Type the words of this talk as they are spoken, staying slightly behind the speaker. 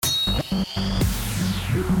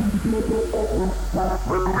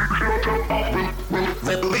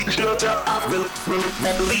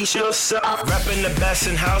Release yourself. Rapping the best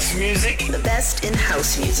in house music. The best in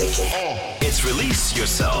house music. It's Release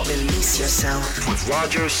Yourself. Release yourself. With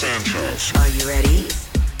Roger Sanchez. Are you ready?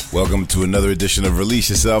 Welcome to another edition of Release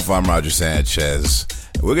Yourself. I'm Roger Sanchez.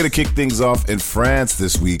 We're going to kick things off in France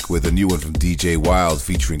this week with a new one from DJ Wild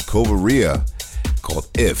featuring Covaria called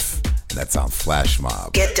If, and that's on Flash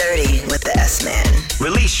Mob. Get dirty with the S-Man.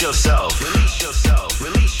 Release yourself. Release yourself.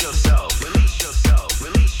 Release yourself. Release yourself.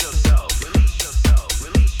 Release yourself. Release yourself.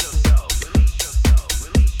 Release yourself.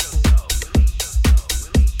 Release yourself. Release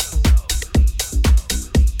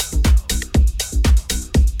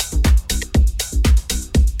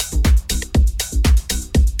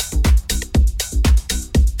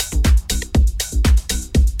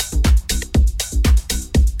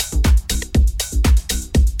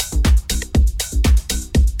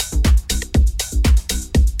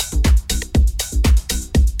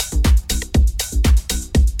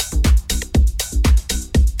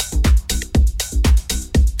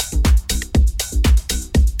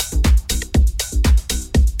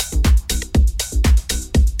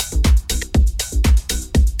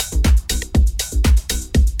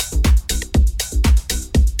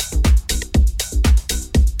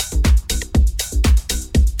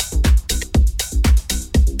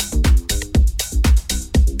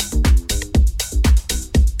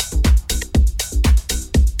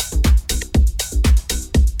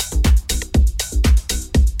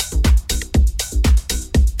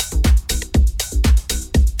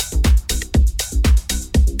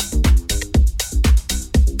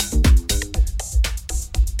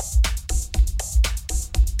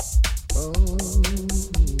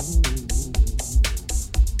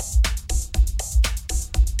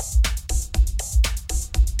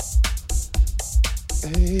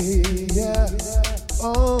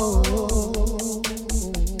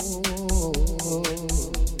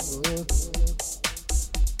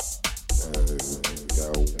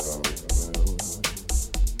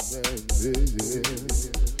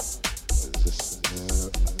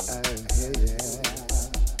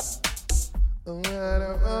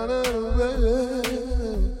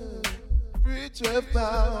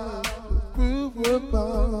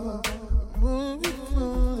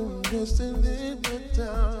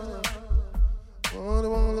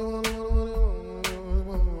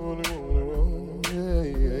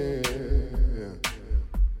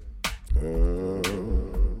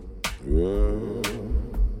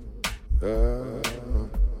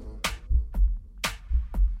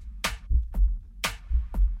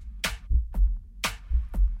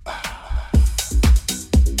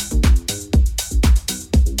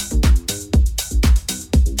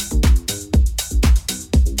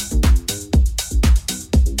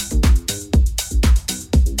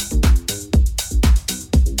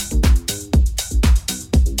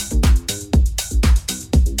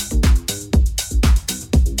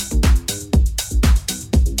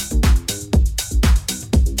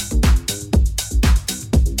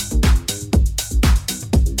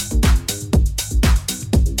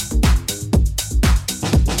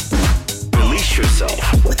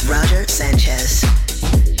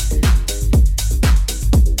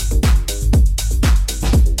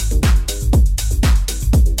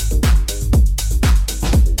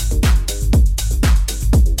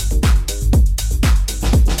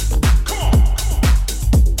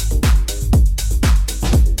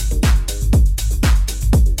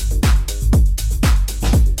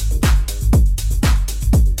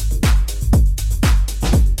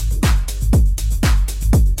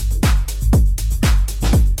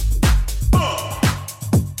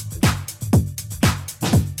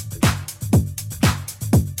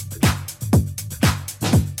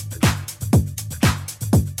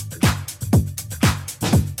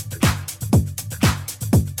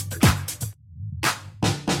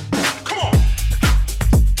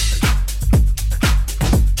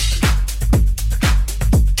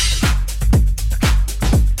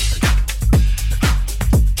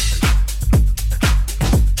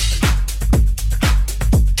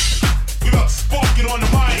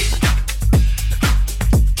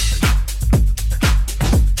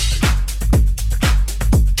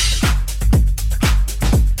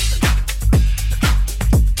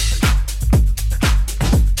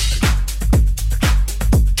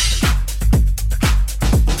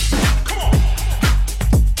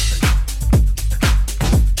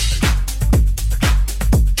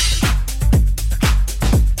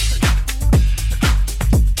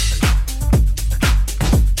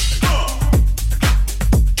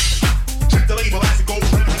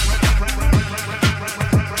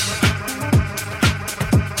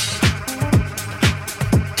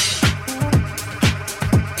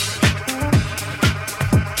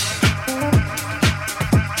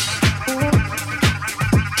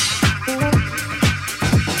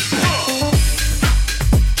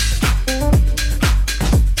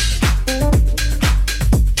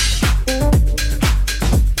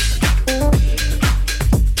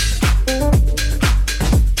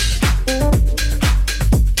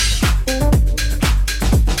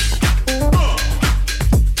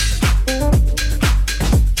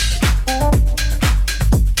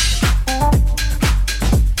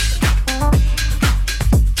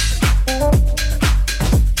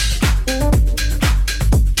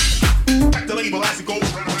label as it goes.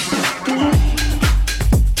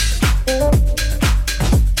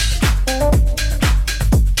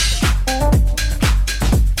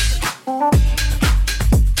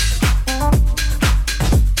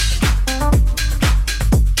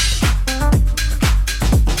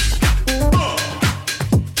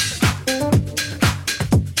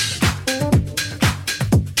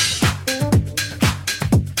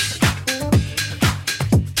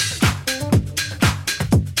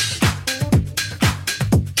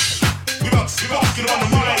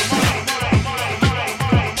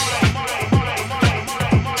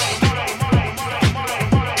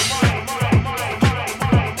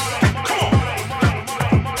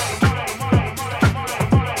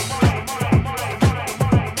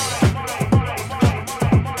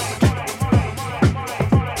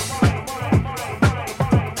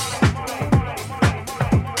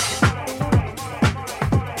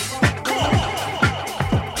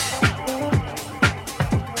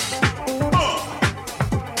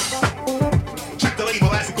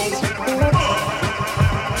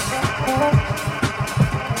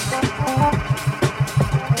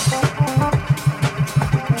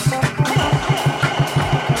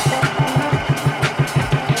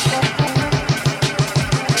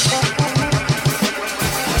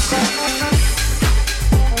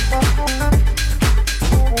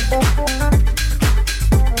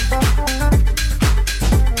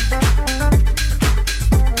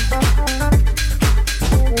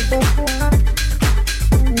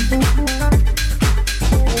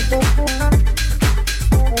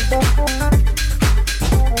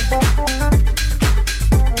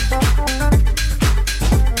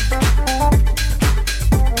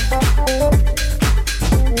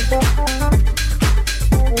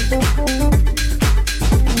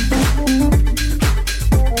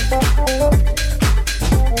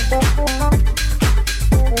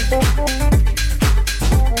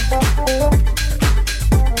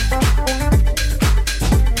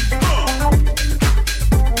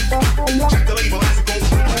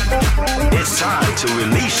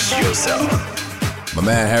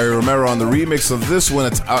 Remix of this one,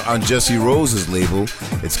 it's out on Jesse Rose's label.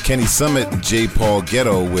 It's Kenny Summit and J. Paul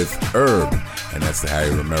Ghetto with Herb, and that's the Harry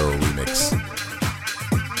Romero remix.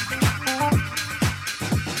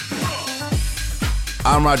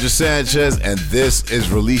 I'm Roger Sanchez, and this is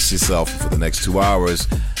Release Yourself. For the next 2 hours,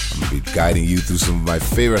 I'm going to be guiding you through some of my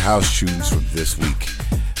favorite house tunes from this week.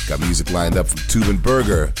 Got music lined up from Tubin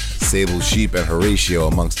Berger, Sable Sheep, and Horatio,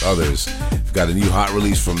 amongst others. We've got a new hot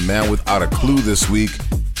release from Man Without a Clue this week.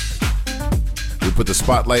 We put the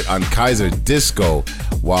spotlight on Kaiser Disco,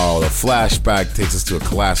 while the flashback takes us to a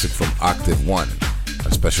classic from Octave One.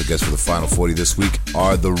 Our special guests for the Final 40 this week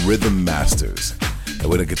are the Rhythm Masters. And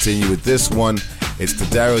we're going to continue with this one. It's the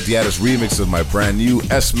Dario Diatis remix of my brand new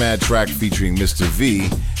S-Man track featuring Mr. V,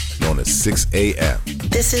 known as 6 a.m.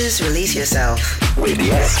 This is Release Yourself with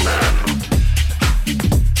the S-Man.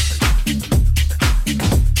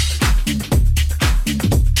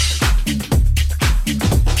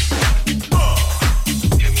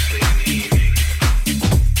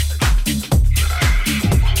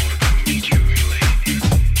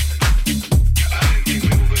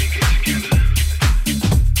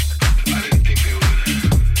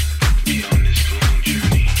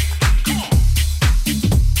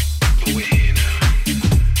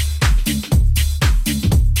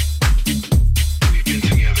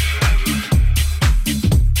 Together.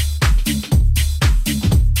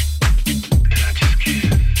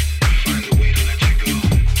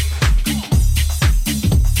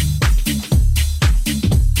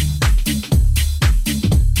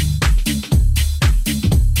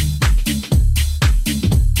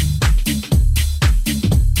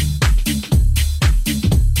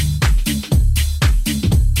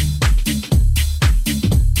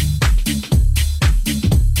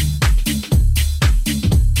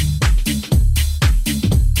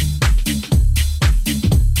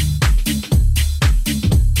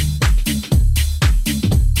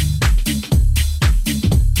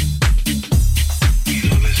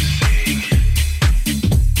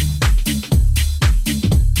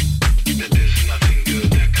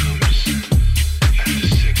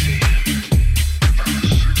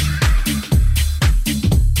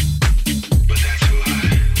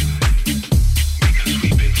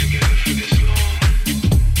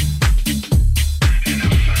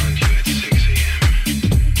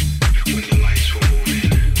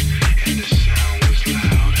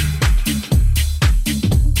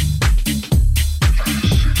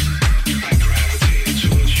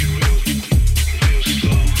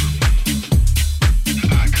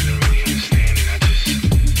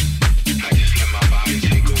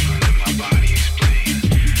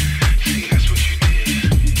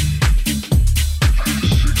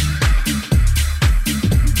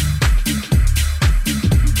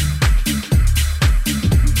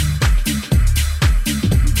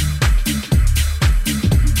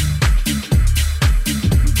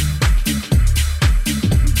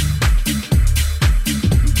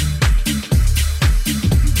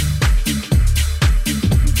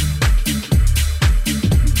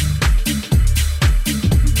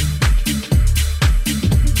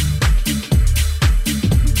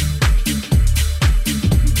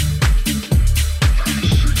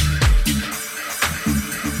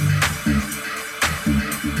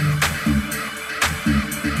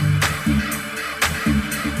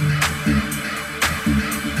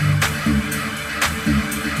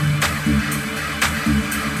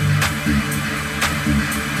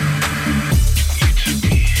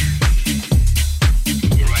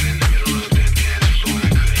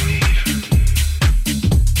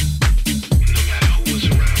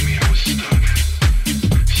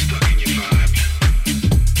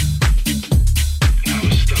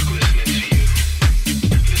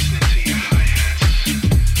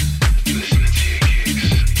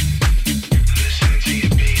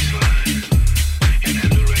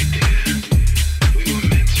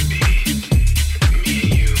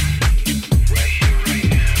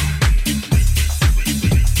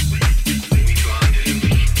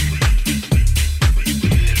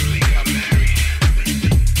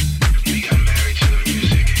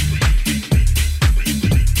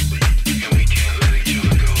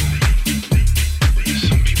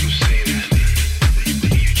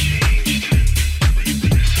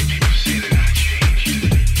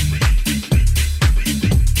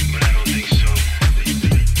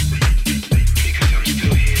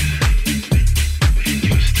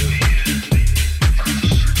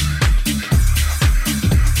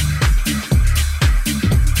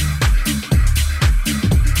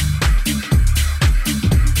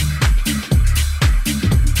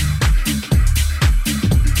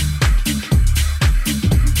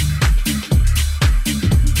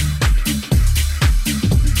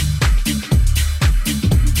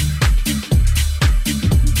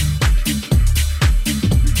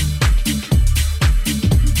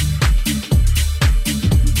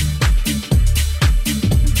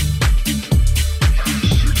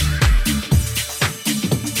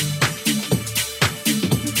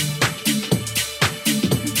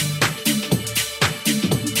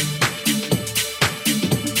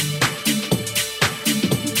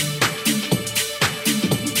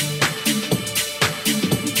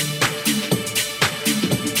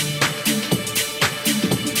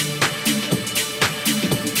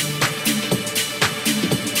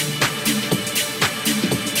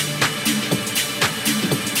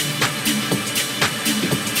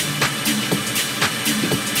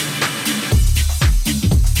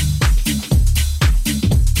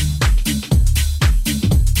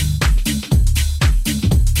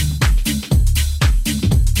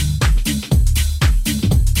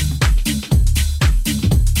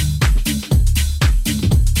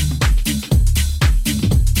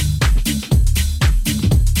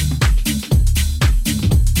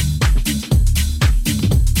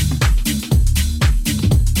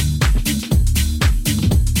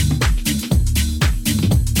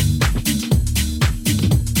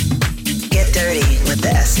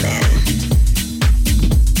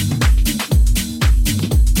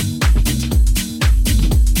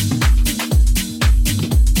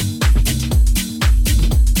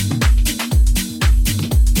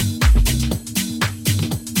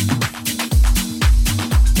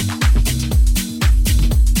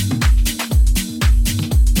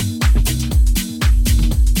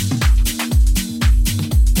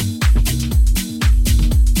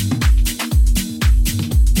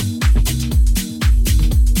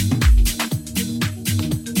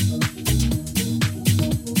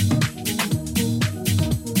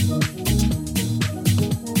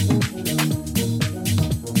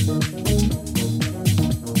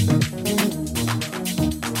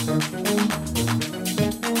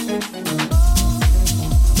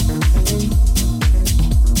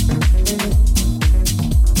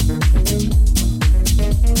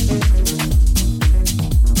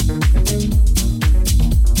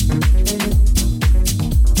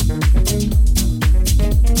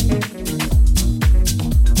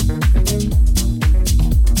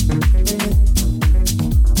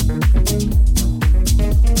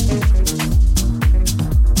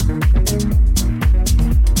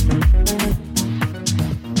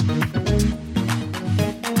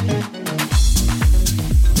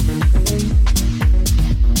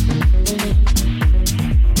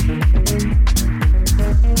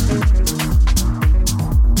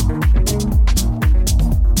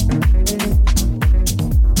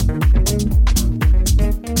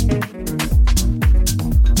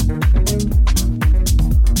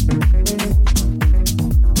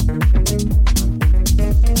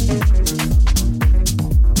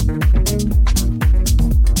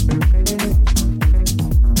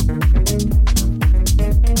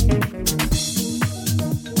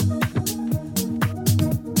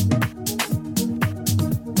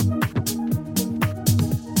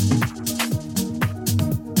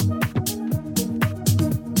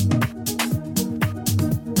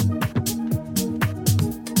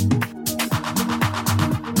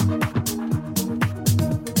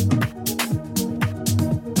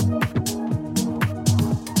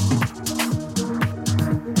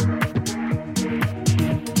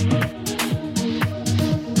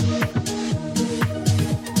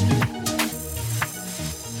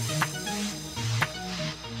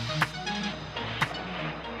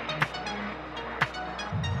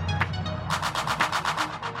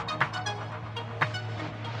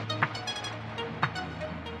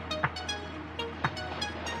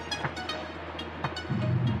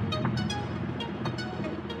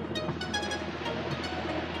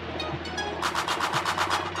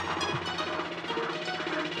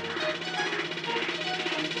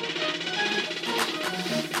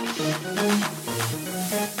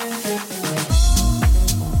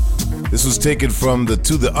 This was taken from the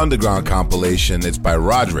To the Underground compilation. It's by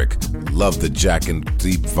Roderick. Love the jack and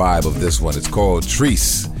deep vibe of this one. It's called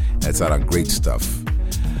Treese. That's out on Great Stuff.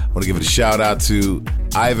 I want to give it a shout out to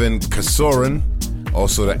Ivan Kasorin,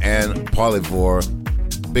 also to Ann Polivor.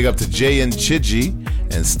 Big up to Jay and Chiji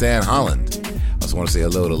and Stan Holland. I also want to say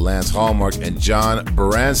hello to Lance Hallmark and John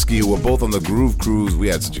Baranski, who were both on the Groove Cruise. We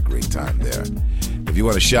had such a great time there. If you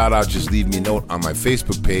want a shout out, just leave me a note on my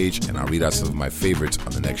Facebook page and I'll read out some of my favorites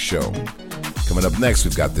on the next show. Coming up next,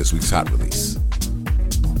 we've got this week's hot release.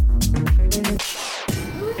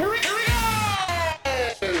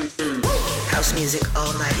 House music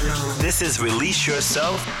all night long. This is Release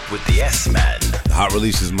Yourself with the S-Man. The hot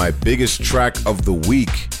release is my biggest track of the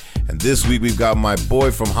week. And this week we've got my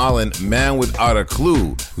boy from Holland, Man Without a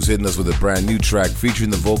Clue, who's hitting us with a brand new track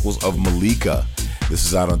featuring the vocals of Malika. This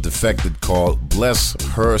is out on Defected called Bless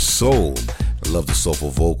Her Soul. I love the soulful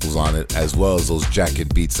vocals on it, as well as those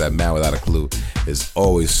jacket beats that Man Without a Clue is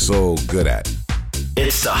always so good at.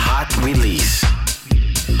 It's the hot release.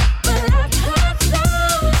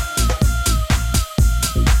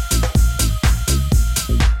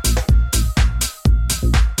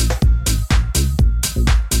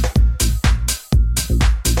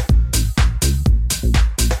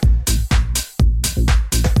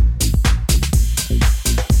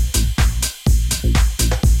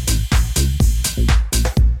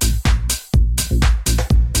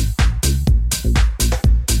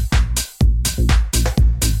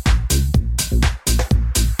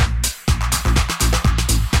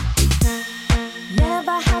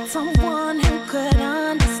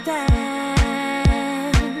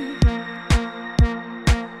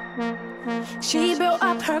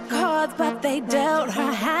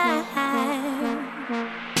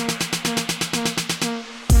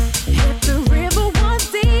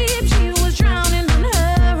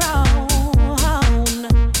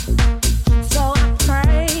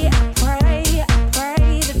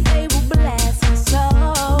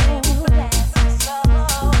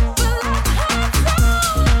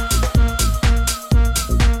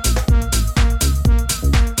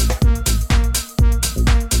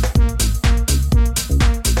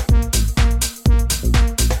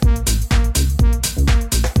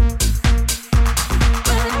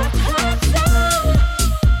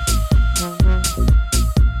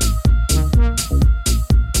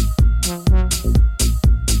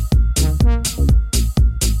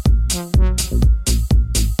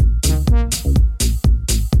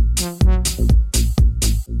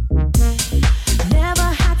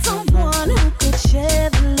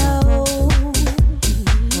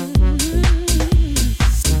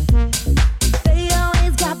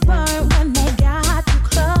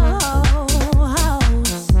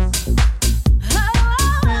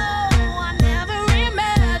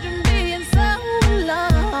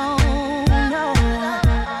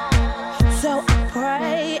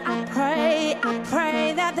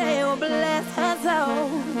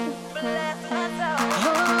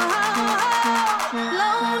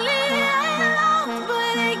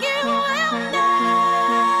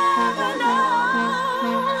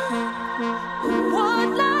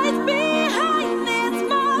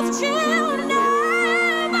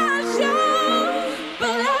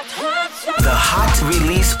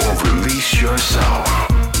 Release or release yourself.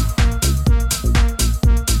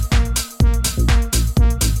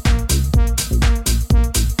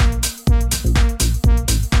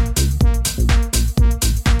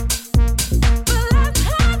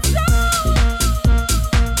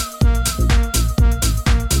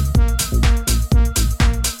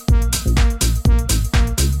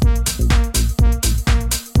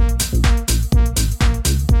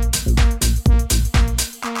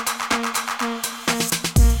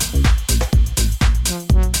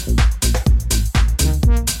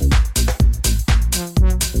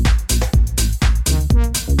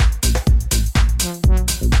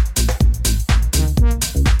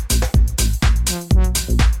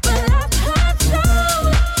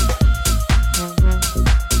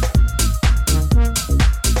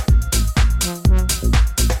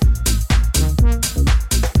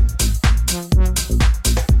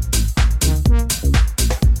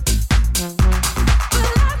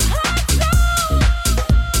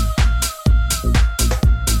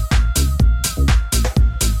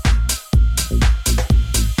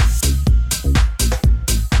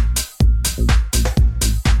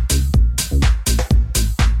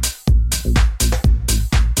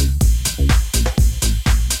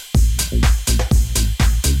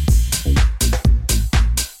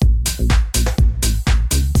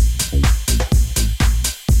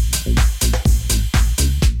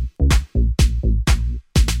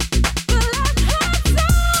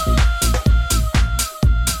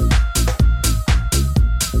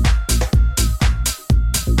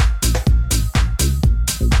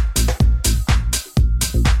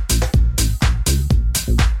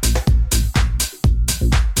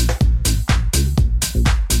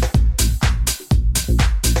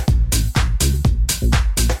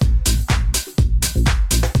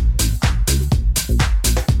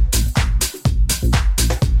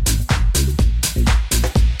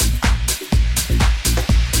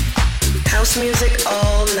 house music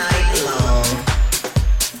all night long.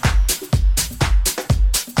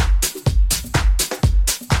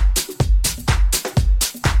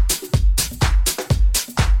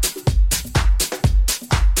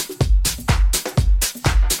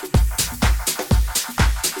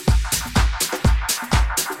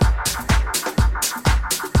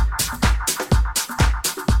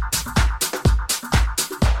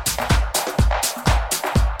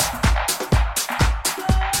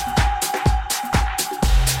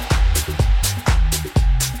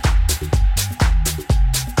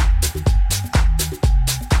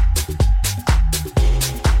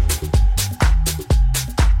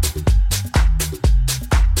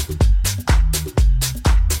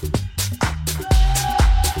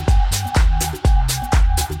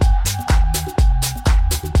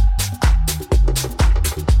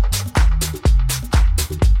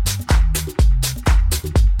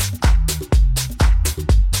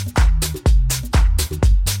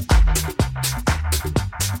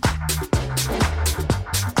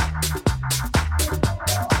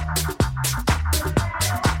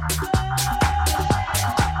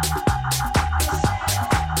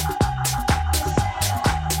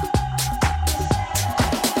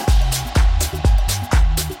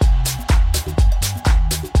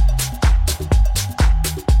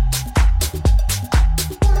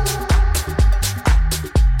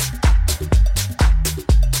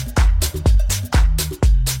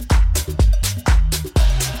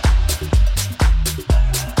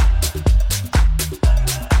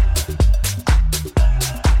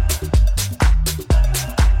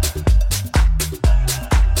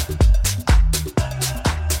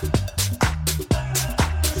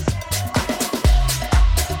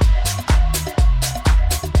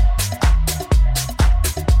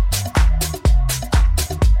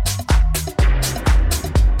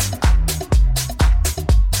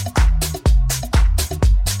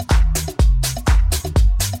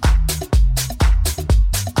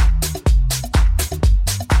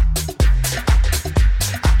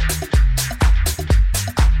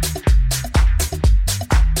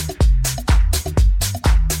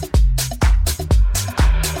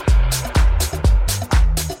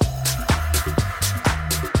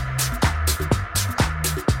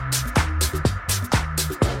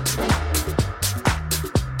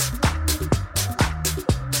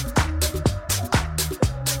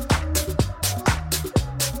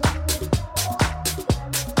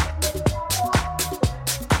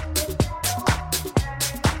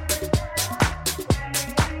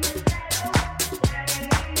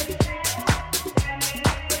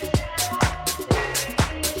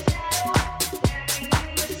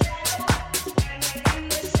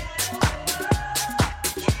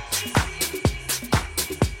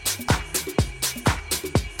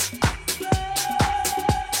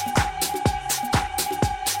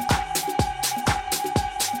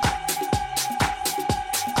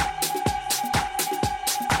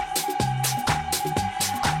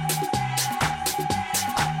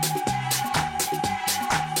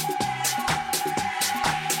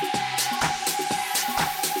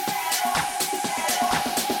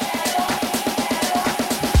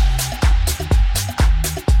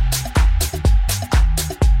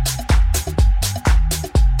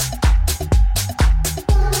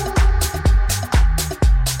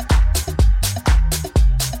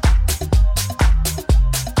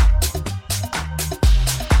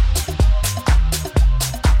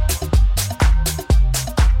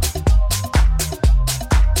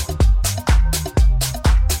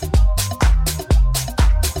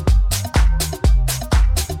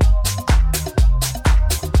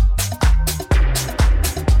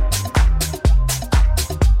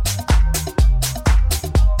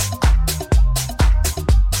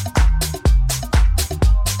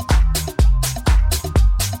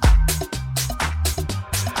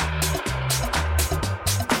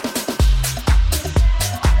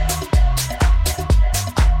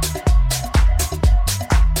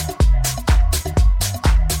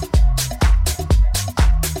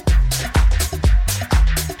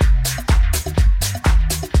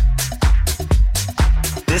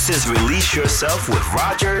 This is Release Yourself with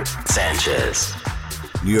Roger Sanchez.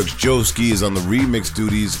 New York's Joeski is on the remix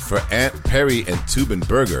duties for Aunt Perry and Tubin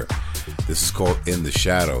Berger. This is called In the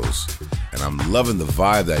Shadows. And I'm loving the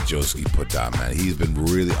vibe that Joeski put down, man. He's been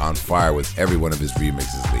really on fire with every one of his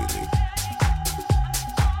remixes lately.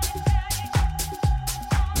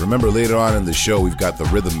 Remember, later on in the show, we've got the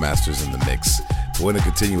Rhythm Masters in the mix. But we're going to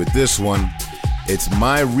continue with this one. It's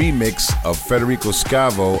my remix of Federico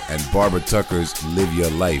Scavo and Barbara Tucker's Live Your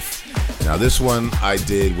Life. Now, this one I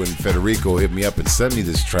did when Federico hit me up and sent me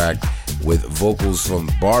this track with vocals from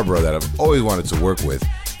Barbara that I've always wanted to work with.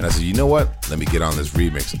 And I said, you know what? Let me get on this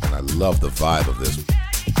remix. And I love the vibe of this.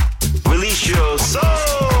 Release your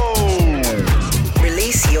soul.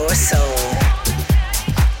 Release your soul.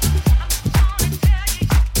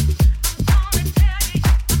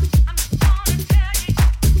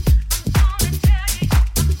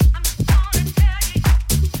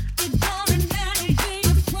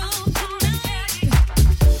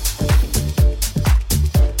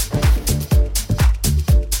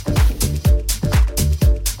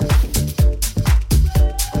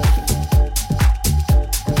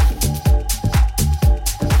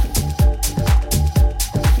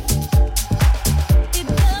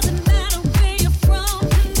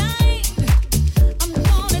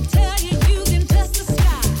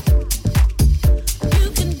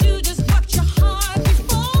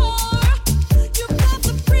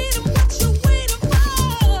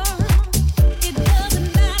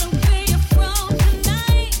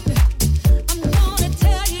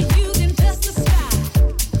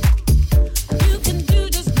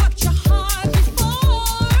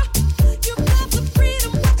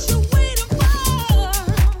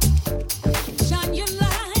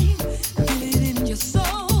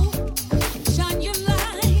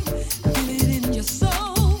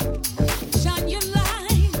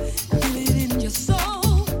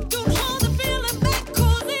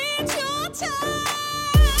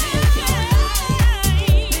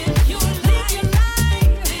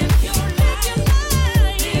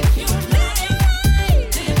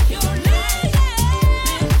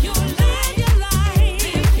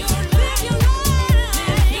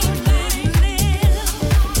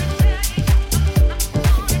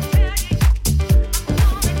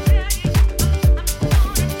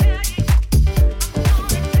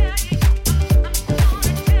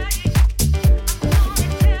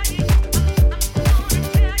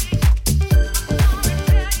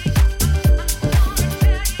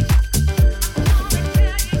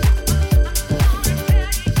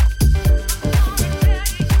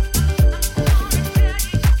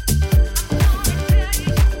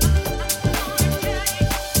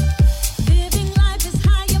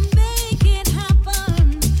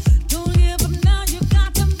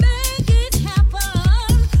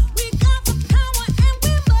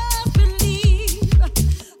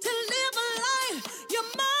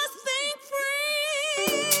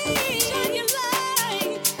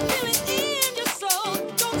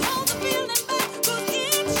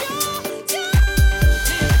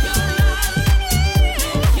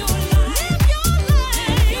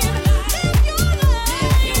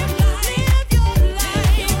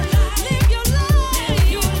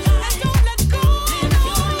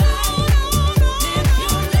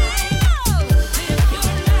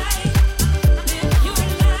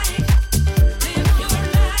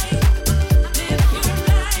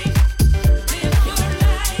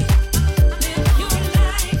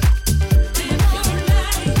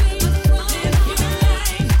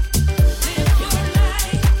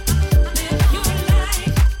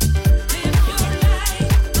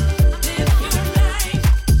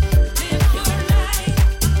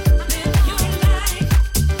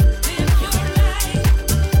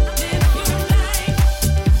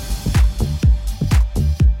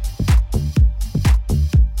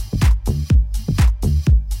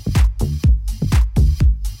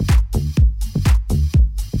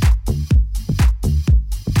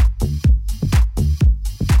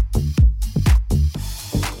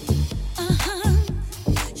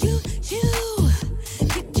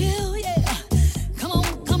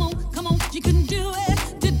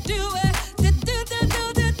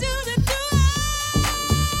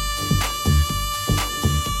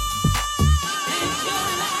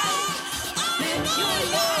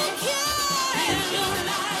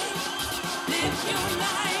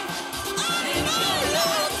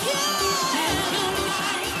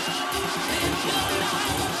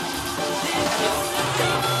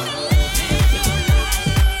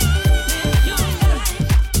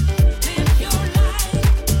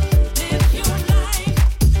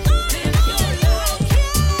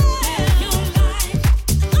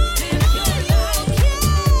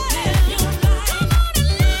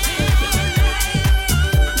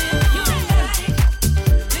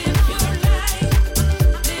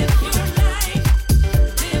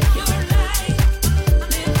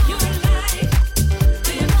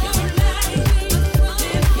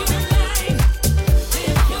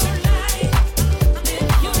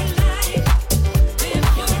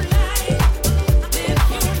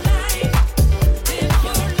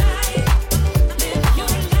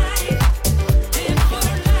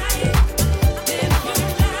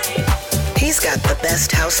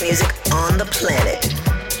 best house music the planet.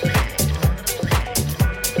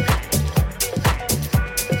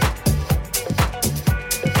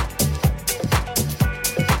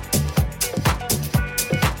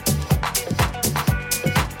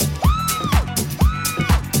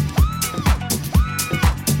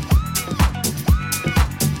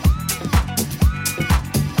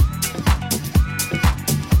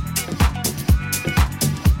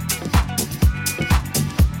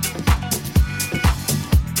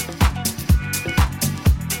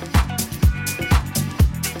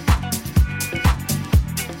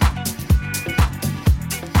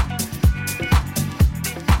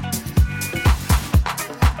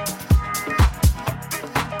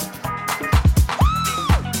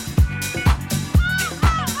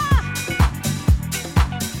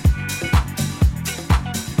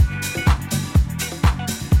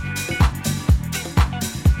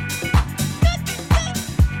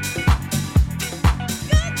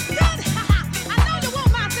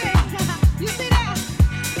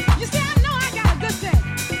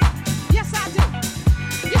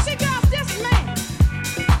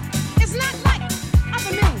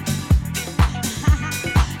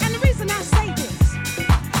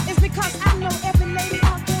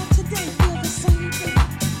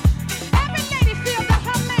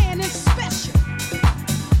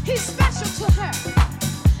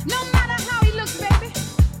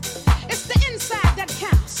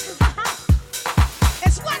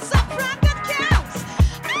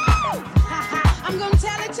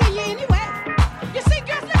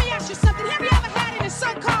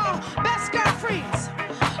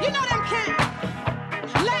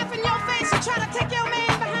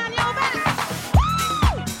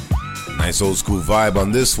 Nice old school vibe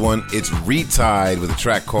on this one. It's Retied with a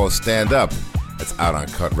track called Stand Up. That's out on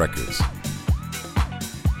Cut Records.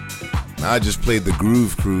 Now I just played the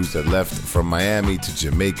Groove Cruise that left from Miami to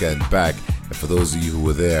Jamaica and back. And for those of you who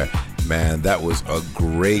were there, man, that was a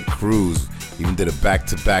great cruise. Even did a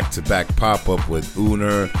back-to-back-to-back pop-up with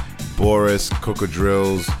Uner, Boris,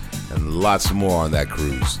 Cocodrills, and lots more on that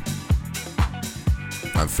cruise.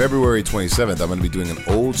 On February 27th, I'm going to be doing an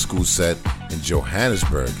old school set in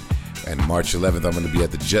Johannesburg. And March 11th, I'm going to be at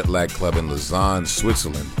the Jet Lag Club in Lausanne,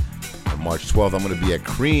 Switzerland. On March 12th, I'm going to be at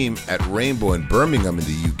Cream at Rainbow in Birmingham in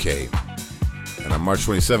the UK. And on March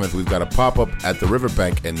 27th, we've got a pop-up at the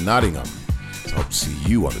Riverbank in Nottingham. So I hope to see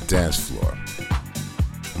you on the dance floor.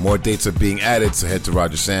 More dates are being added, so head to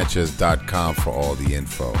RogerSanchez.com for all the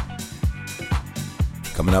info.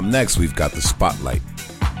 Coming up next, we've got the Spotlight.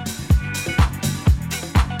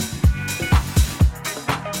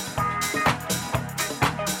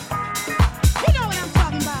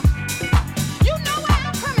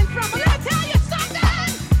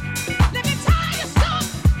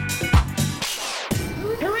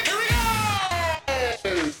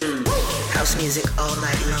 Music all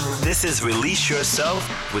night long. This is Release Yourself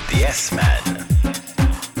with the S-Man.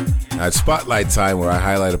 Now it's Spotlight time, where I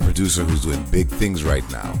highlight a producer who's doing big things right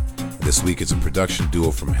now. This week it's a production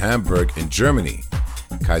duo from Hamburg in Germany.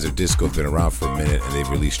 Kaiser Disco have been around for a minute, and they've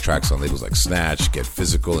released tracks on labels like Snatch, Get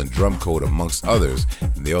Physical, and Drum Code, amongst others.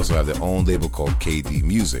 And they also have their own label called KD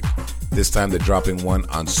Music. This time they're dropping one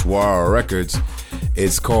on Swara Records.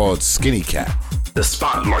 It's called Skinny Cat. The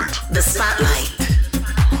Spotlight. The Spotlight.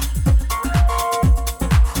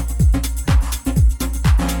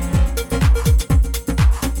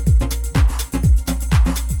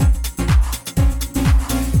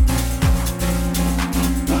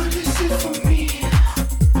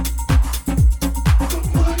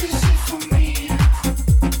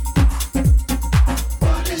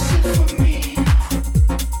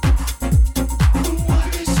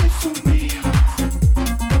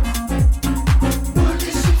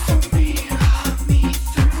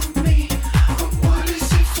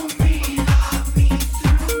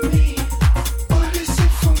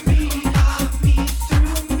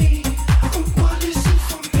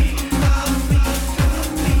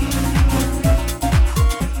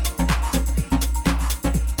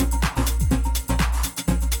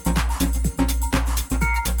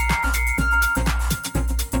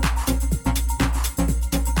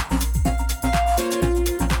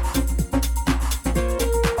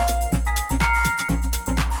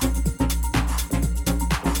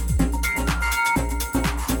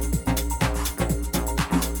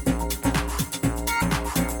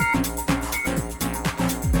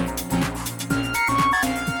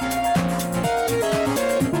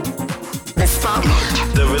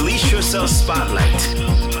 The Release Yourself Spotlight.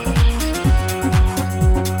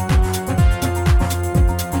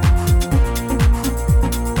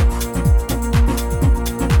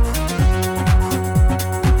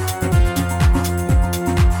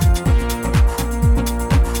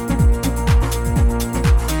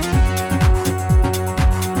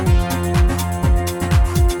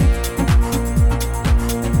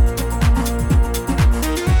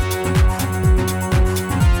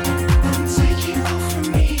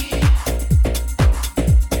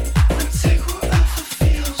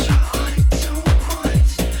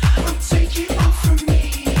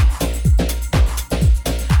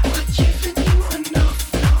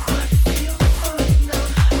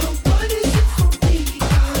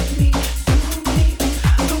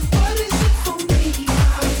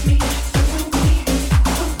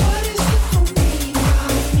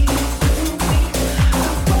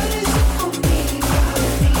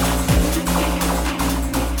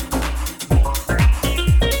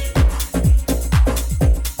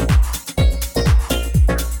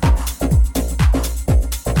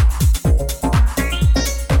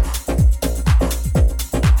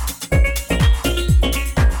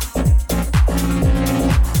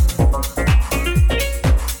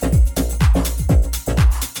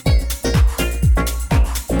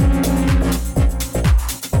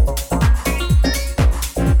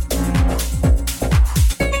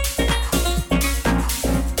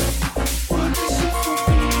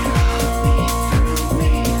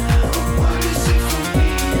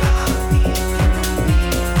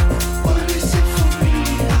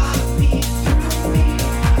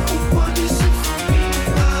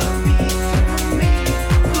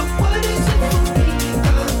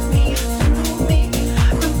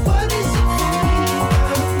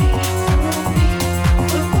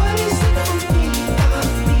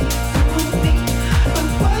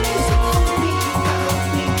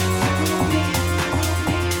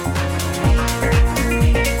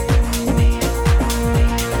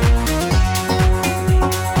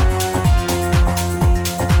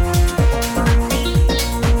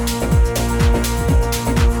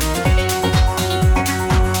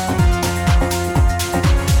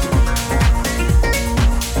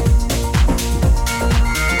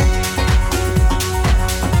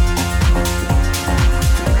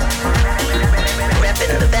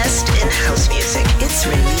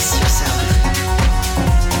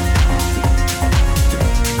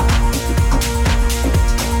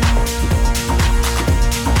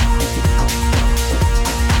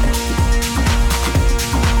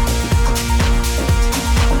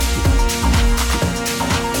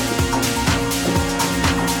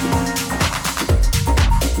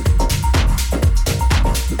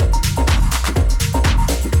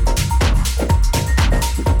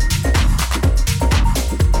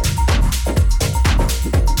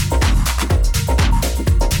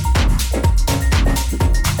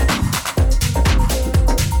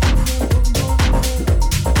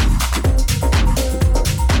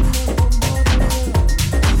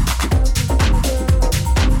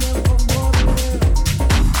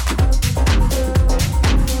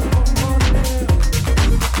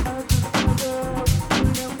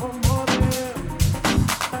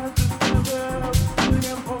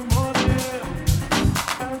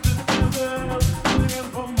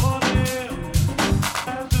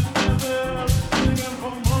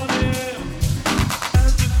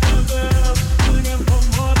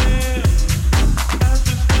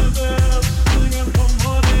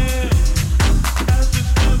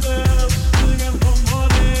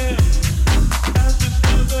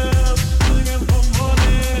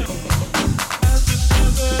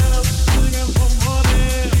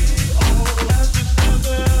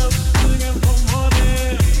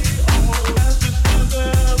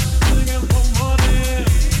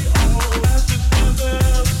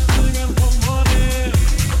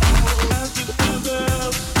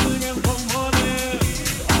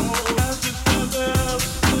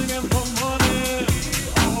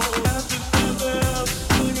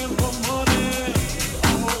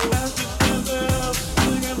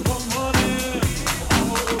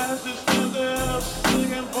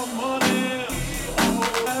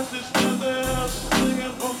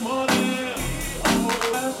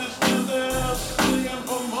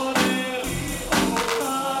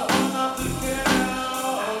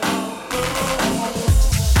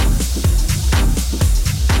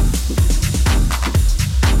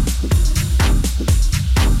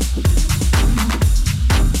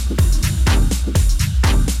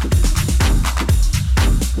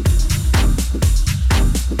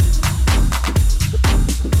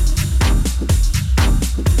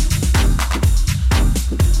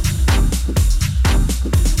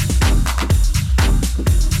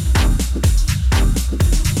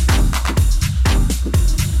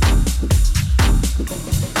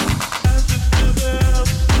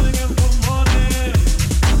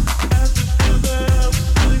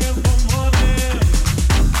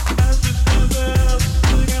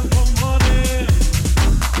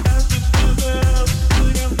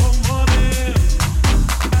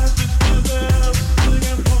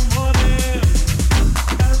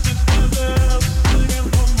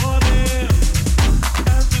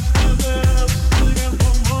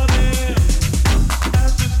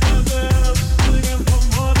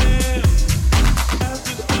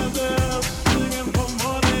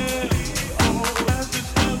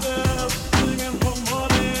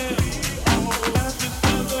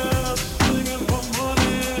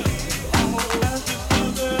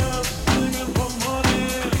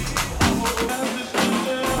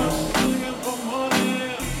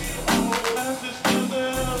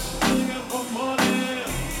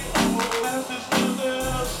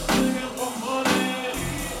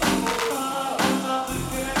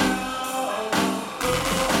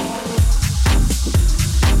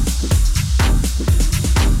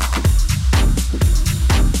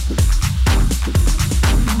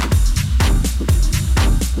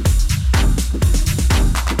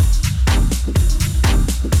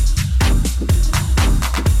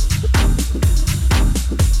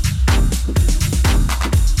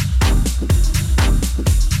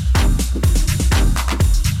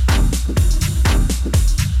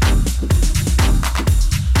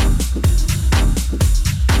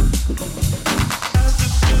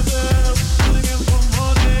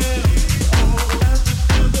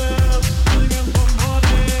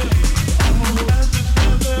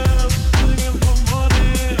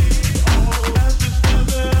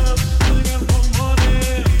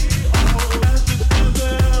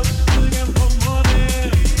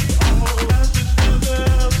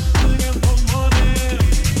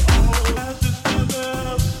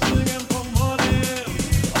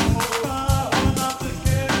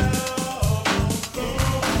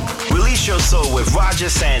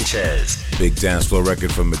 Sanchez. Big dance floor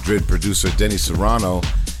record from Madrid producer Denny Serrano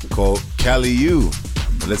called Cali U.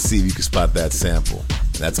 Let's see if you can spot that sample.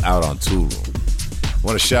 And that's out on Tool Room. I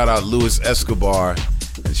want to shout out Luis Escobar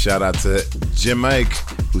and shout out to Jim Mike,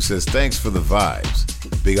 who says thanks for the vibes.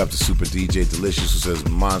 Big up to Super DJ Delicious, who says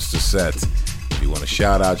monster set. If you want to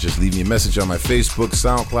shout out, just leave me a message on my Facebook,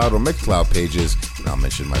 SoundCloud, or Mixcloud pages, and I'll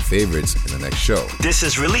mention my favorites in the next show. This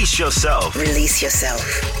is Release Yourself. Release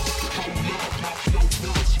yourself.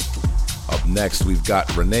 Up next, we've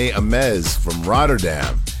got Rene Amez from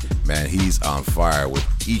Rotterdam. Man, he's on fire with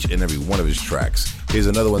each and every one of his tracks. Here's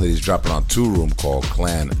another one that he's dropping on Tool Room called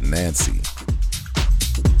Clan Nancy.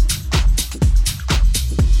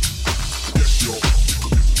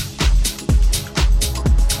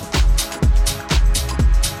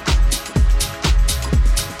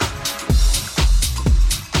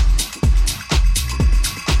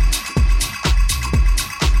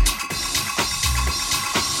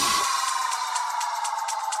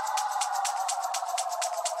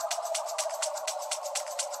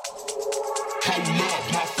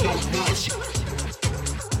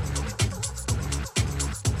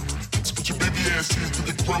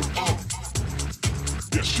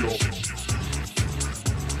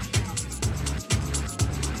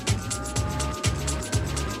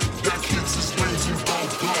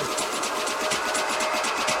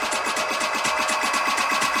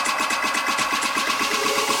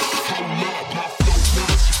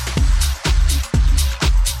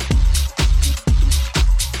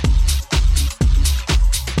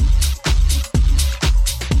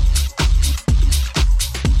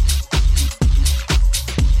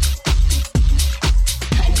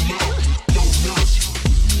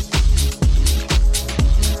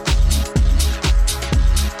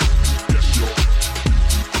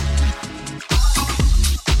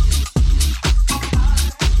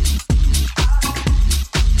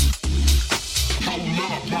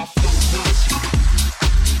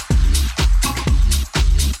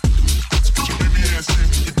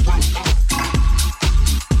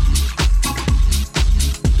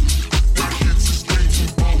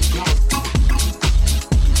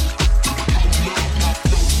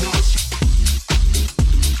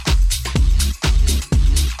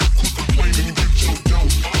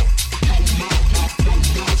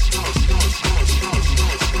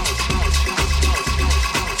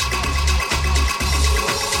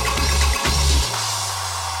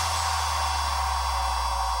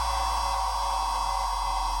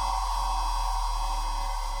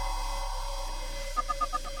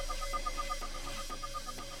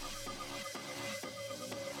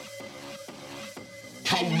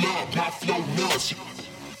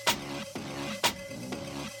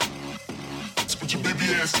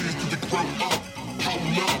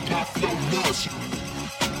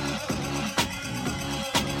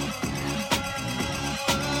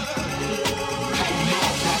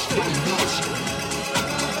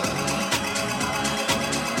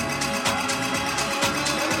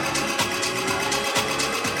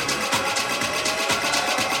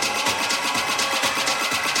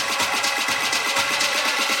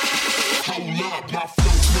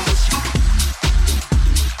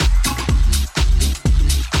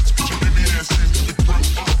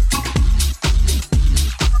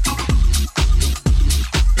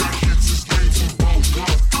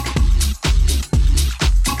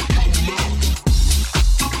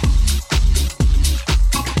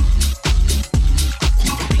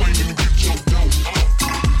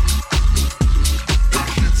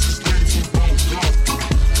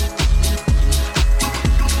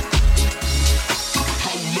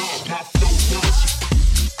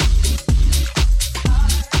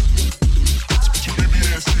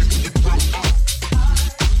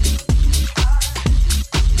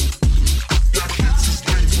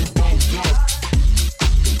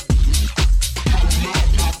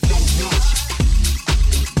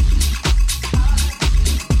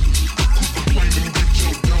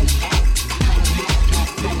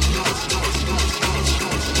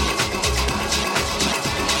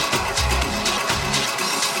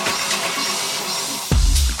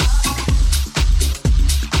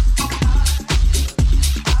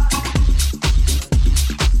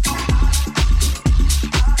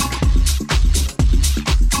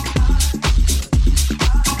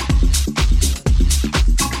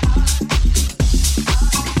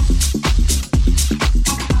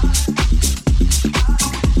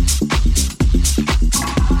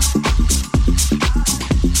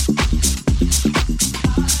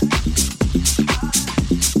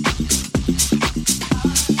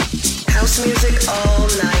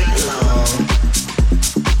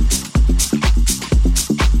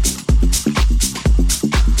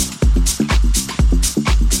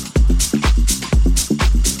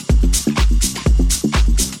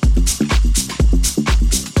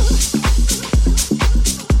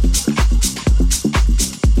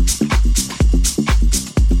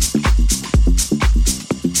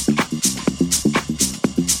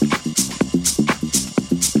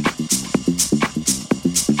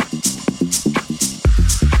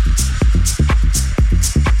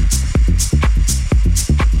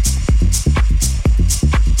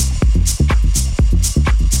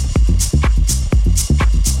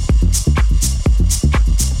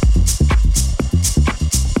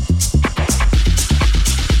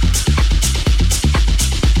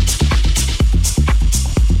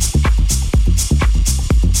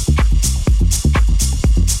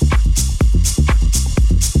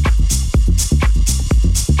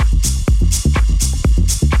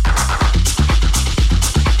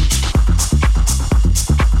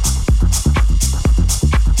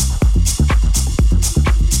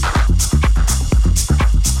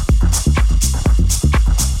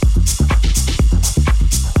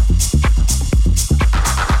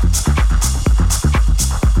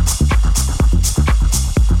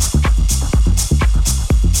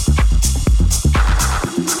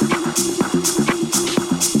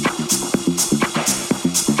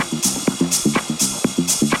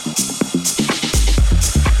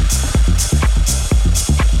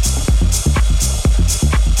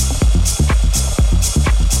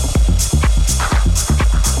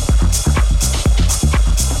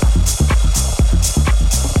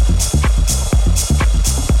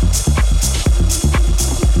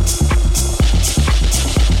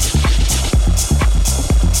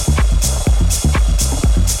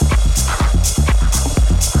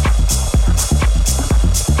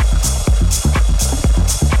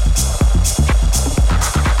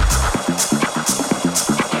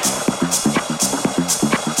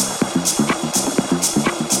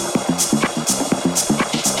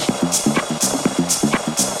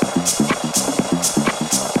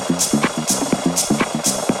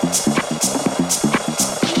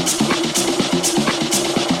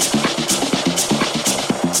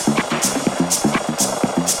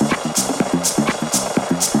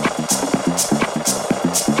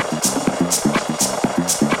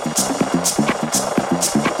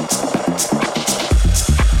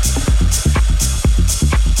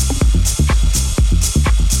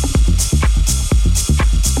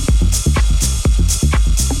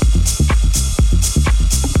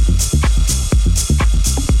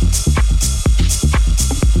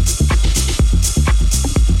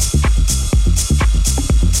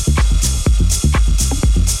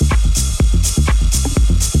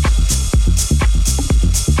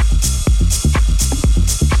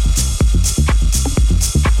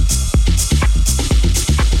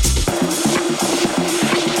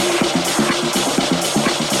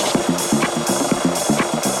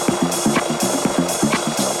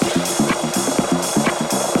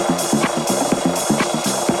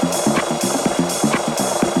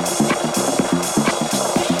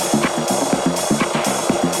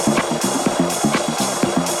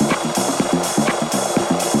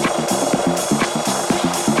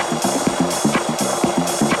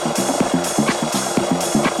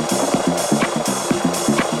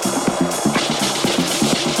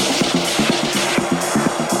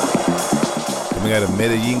 Coming out of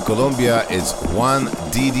Medellin, Colombia, it's Juan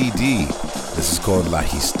DDD. This is called La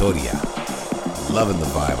Historia. Loving the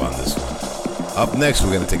vibe on this one. Up next, we're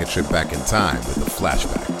going to take a trip back in time with the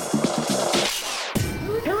flashback.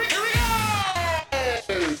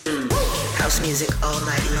 House music all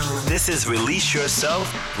night long. This is Release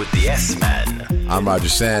Yourself with the S-Man. I'm Roger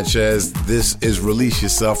Sanchez. This is Release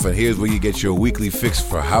Yourself, and here's where you get your weekly fix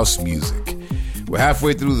for house music. We're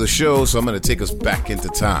halfway through the show, so I'm going to take us back into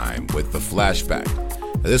time with the flashback.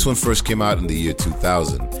 Now, this one first came out in the year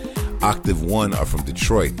 2000. Octave One are from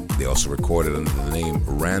Detroit. They also recorded under the name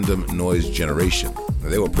Random Noise Generation. Now,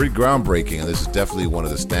 they were pretty groundbreaking, and this is definitely one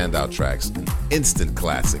of the standout tracks, an instant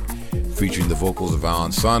classic, featuring the vocals of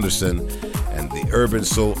Alan Saunderson and the Urban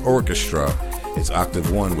Soul Orchestra. It's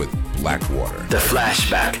Octave One with Blackwater. The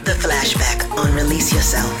Flashback. The flashback on Release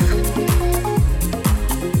Yourself.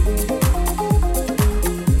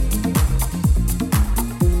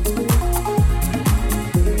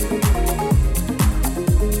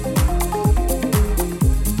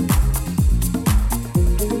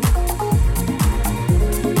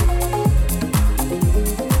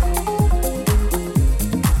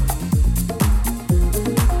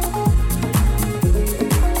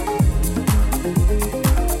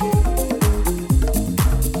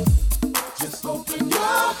 Just open your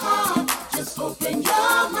heart.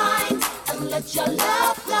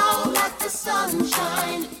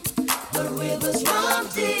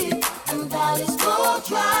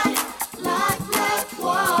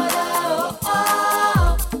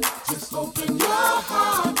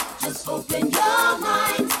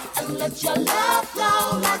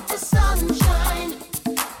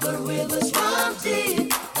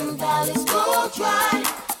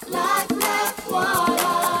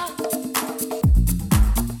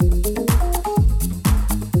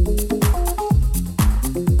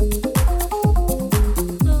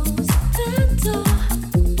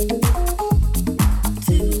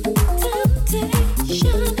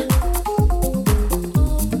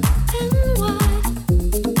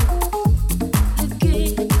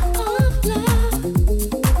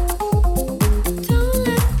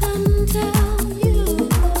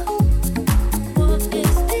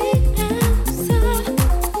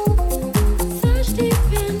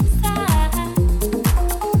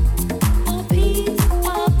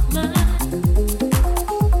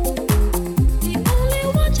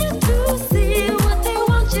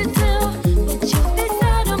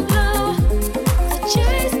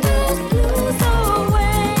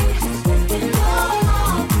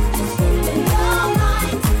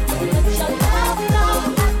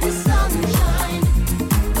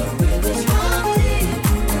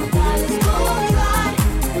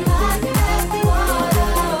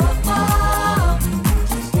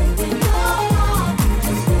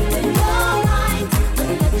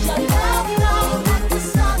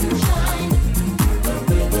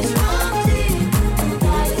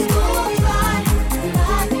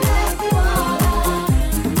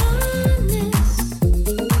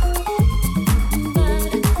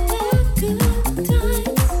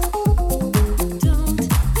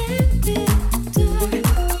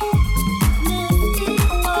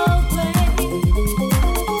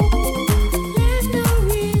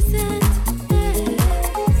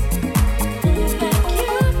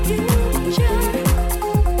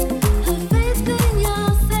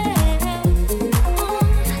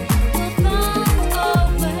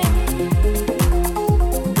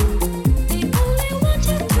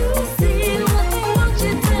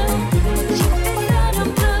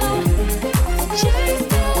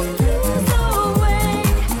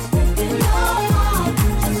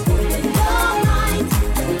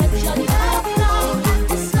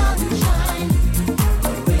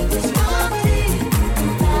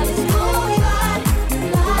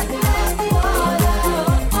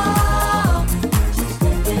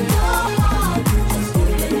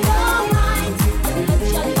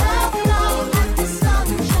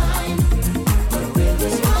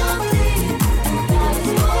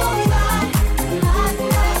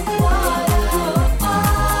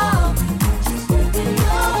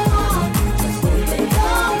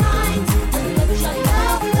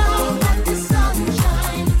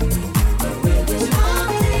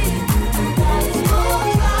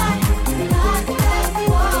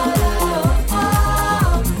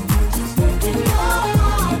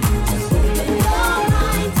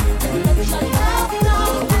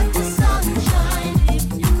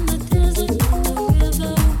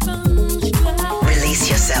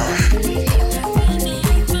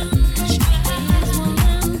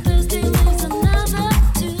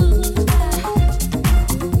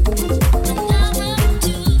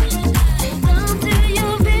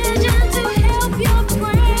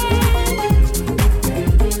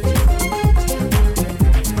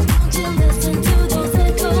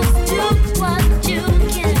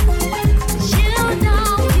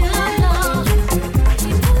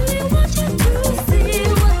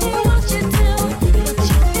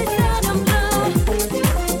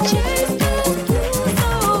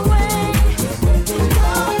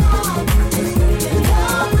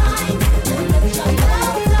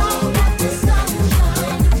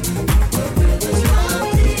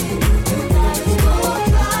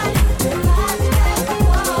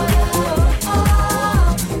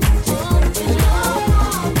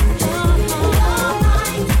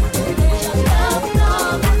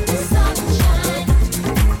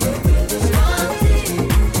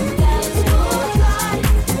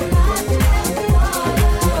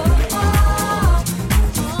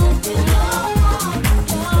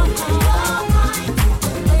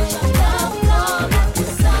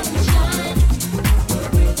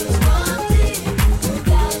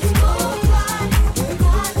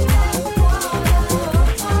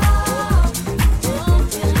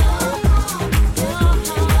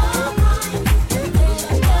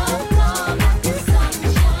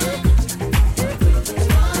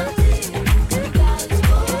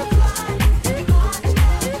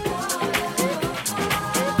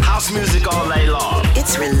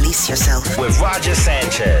 Alicia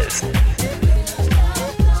Sanchez.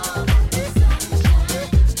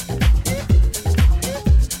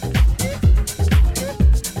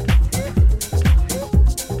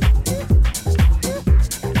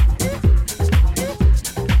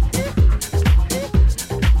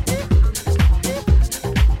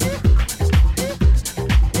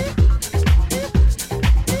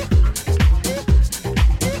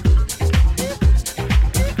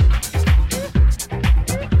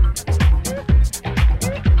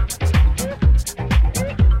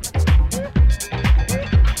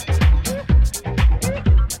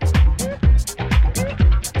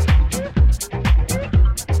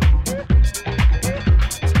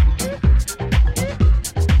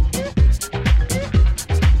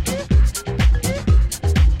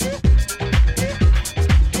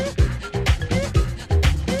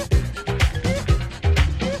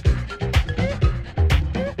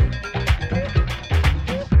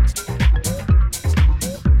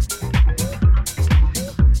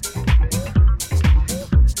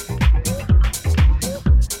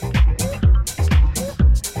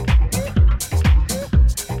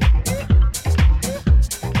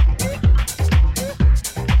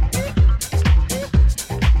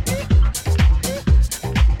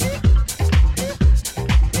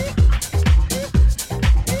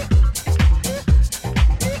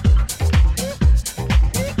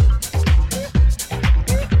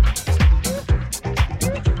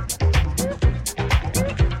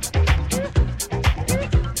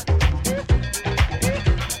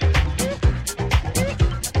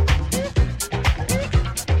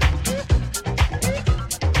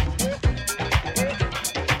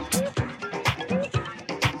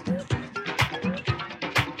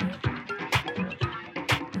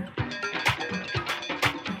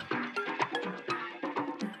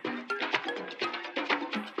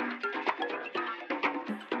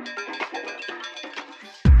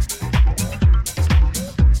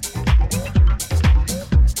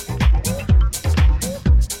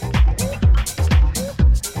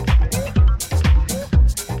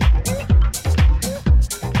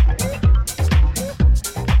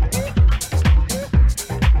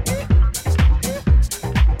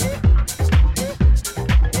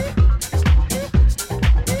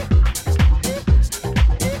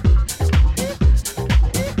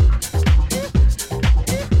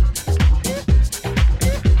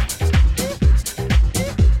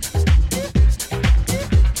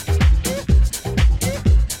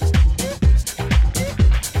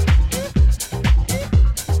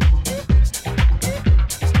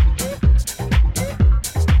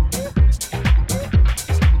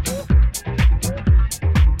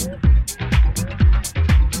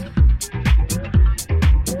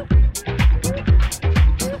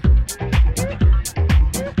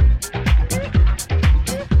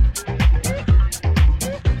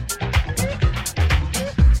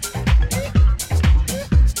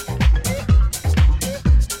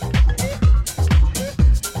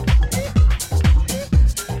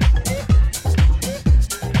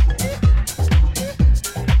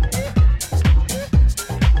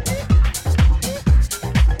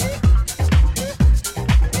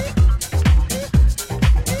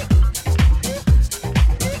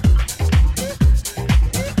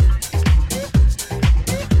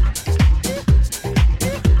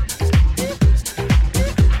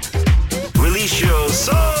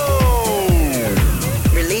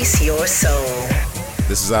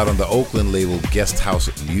 This is out on the Oakland label Guest House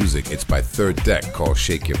Music. It's by Third Deck called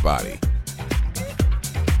Shake Your Body.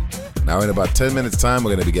 Now in about 10 minutes time, we're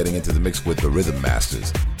going to be getting into the mix with the Rhythm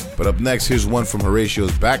Masters. But up next, here's one from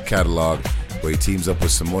Horatio's back catalog where he teams up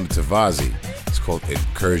with Simone Tavazzi. It's called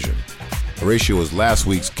Incursion. Horatio was last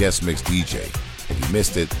week's guest mix DJ. If you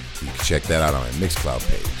missed it, you can check that out on my Mixcloud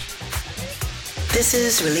page. This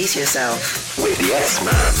is Release Yourself with the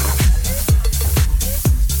X-Man.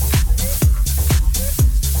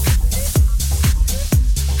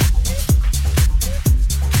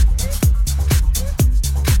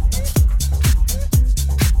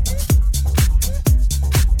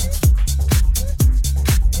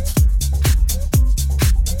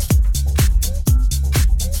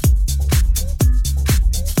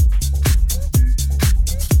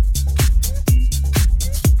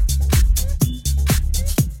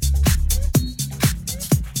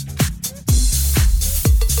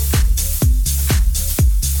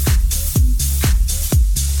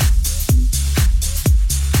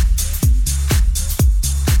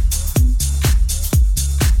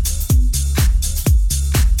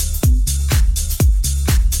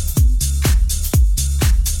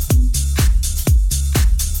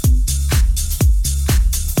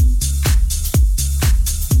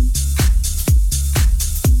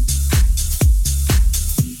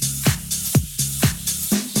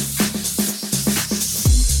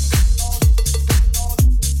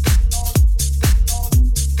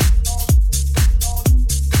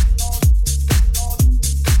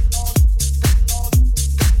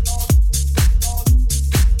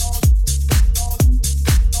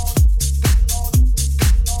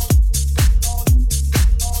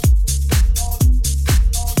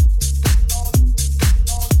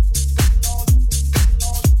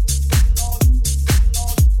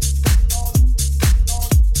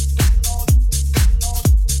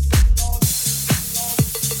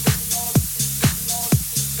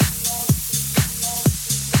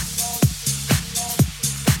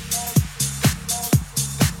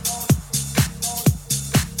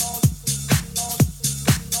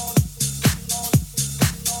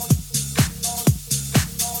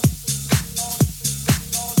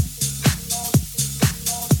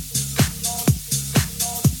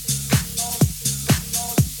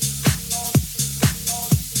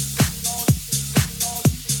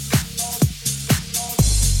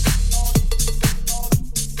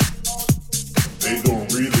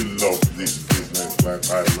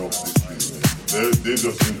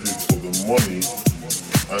 the money,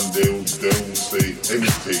 and they will say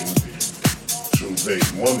anything to make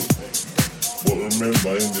money. But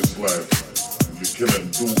remember, in this life, you cannot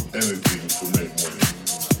do anything to make money.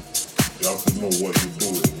 You have to know what you're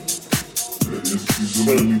doing.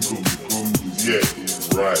 Yeah,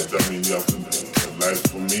 right. I mean, you have to. Like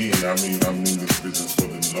for me, I'm in this business for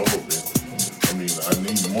the love of it. I mean, I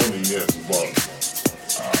need money, yes, but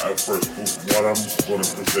I first put what I'm going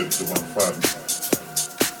to present to my family.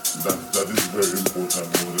 That is very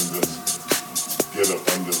important more than just get up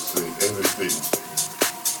and just say anything.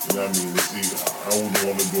 You know what I mean? You see, I wouldn't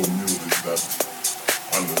want to do music that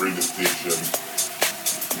on the radio station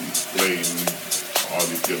is playing, all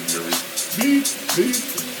you can hear is beep, beep,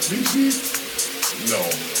 beep, beep. No.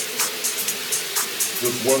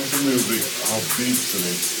 Just once the music have beats in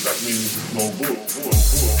it, that means it's no good.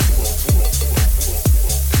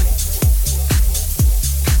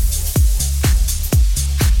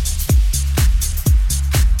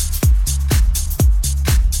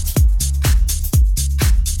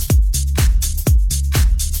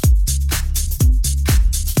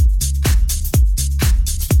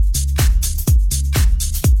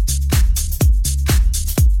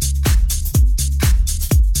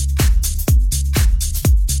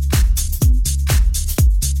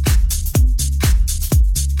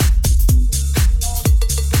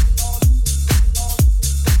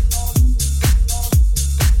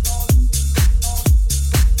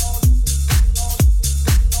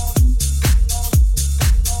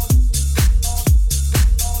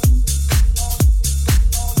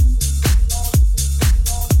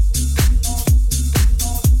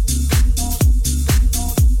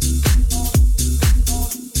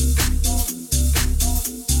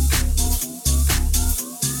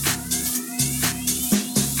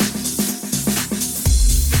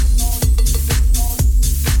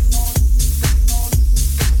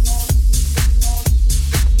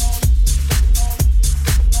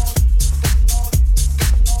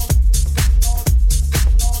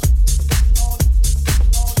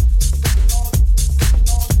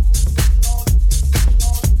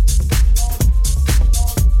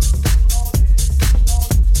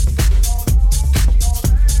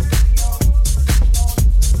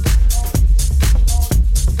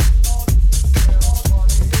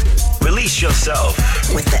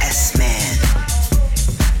 With the S-Man.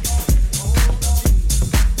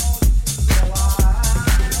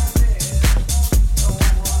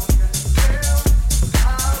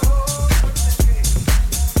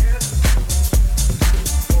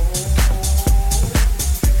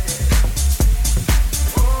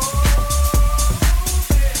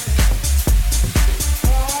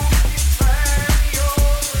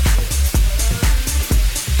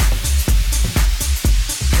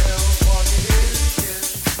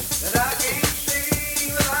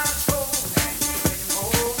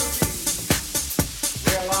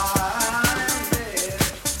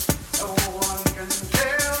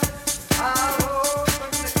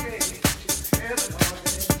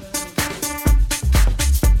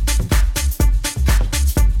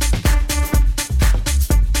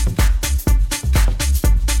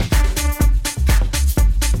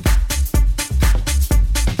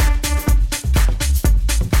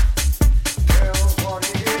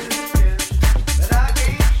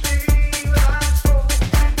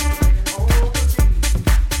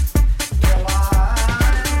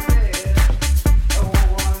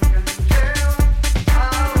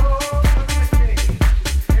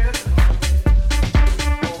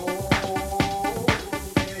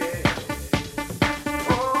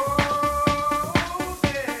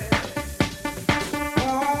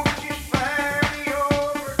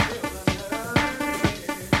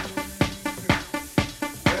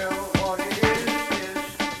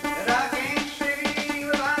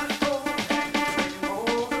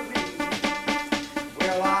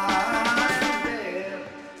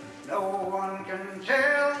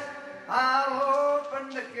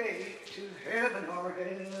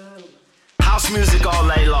 House music all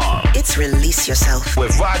night long. It's Release Yourself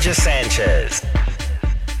with Roger Sanchez.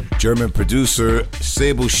 German producer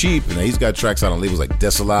Sable Sheep, and he's got tracks out on labels like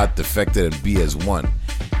Desolat, Defected, and BS1.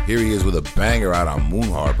 Here he is with a banger out on Moon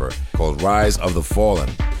Harbor called Rise of the Fallen.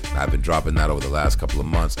 I've been dropping that over the last couple of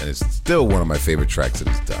months, and it's still one of my favorite tracks that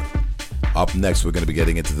he's done. Up next, we're going to be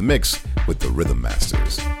getting into the mix with the Rhythm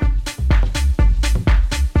Masters.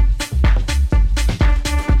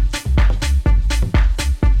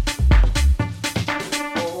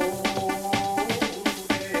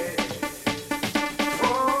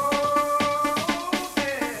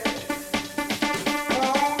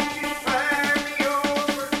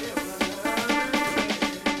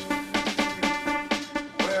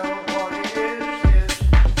 Well,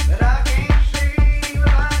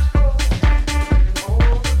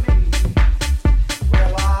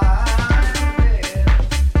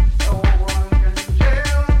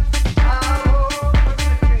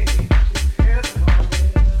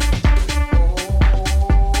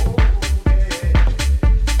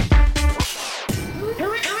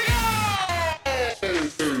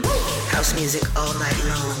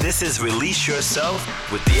 This is Release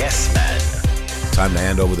Yourself with the S-Man. Time to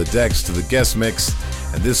hand over the decks to the guest mix.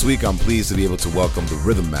 And this week I'm pleased to be able to welcome the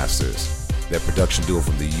Rhythm Masters. They're a production duo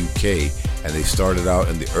from the UK, and they started out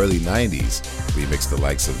in the early 90s. Remixed the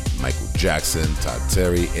likes of Michael Jackson, Todd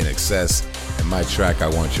Terry, INXS, and my track I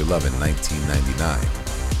Want Your Love in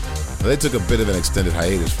 1999. Now, they took a bit of an extended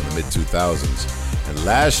hiatus from the mid-2000s, and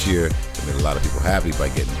last year they made a lot of people happy by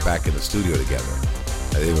getting back in the studio together.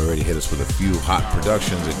 Now, they've already hit us with a few hot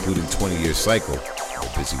productions, including 20 Year Cycle.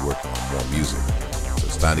 They're busy working on more music. So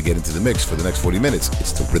it's time to get into the mix for the next 40 minutes.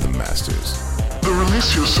 It's the Rhythm Masters. The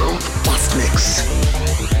Release Yourself guest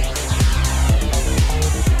mix.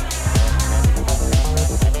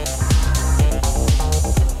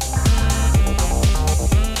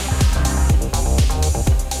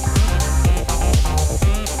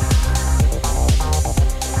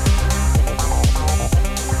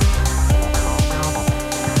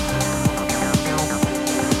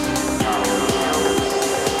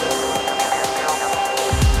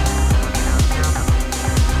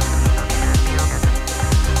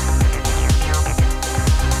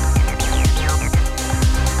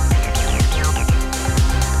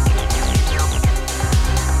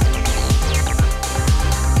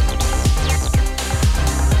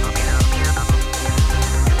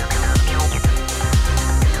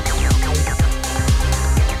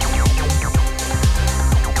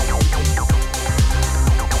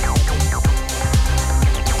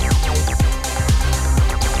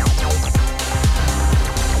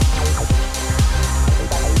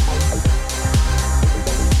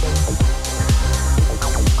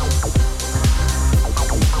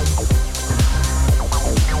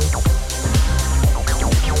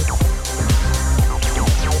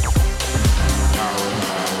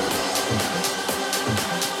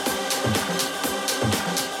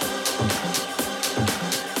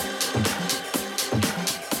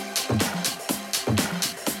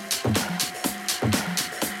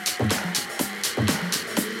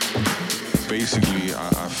 Basically,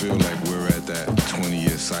 I feel like we're at that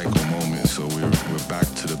 20-year cycle moment, so we're back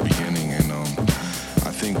to the beginning, and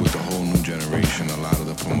I think with the whole new generation, a lot of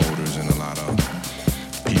the promoters and a lot of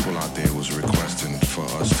people out there was requesting for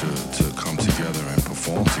us to come together and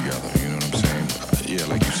perform together, you know what I'm saying? Yeah,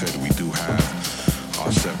 like you said, we do have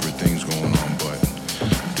our separate things going on, but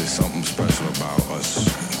there's something special about us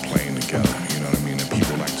playing together, you know what I mean? And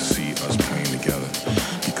people like to see us playing together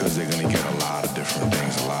because they're gonna get a lot of different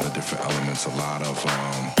things, a lot of different elements, a lot of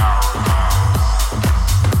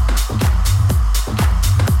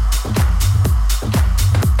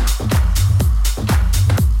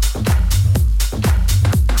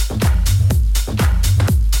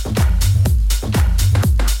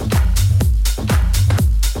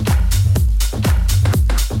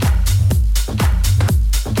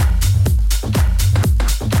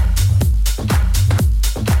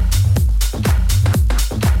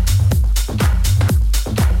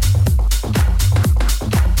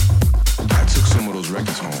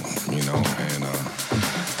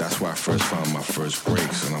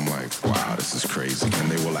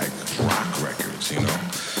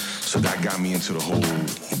to the whole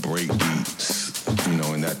break beats, you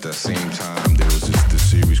know, and at the same time there was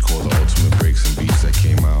this series called The Ultimate Breaks and Beats that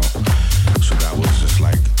came out, so that was just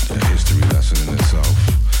like a history lesson in itself,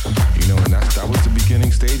 you know, and that was the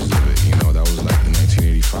beginning stages of it, you know, that was like the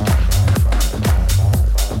 1985.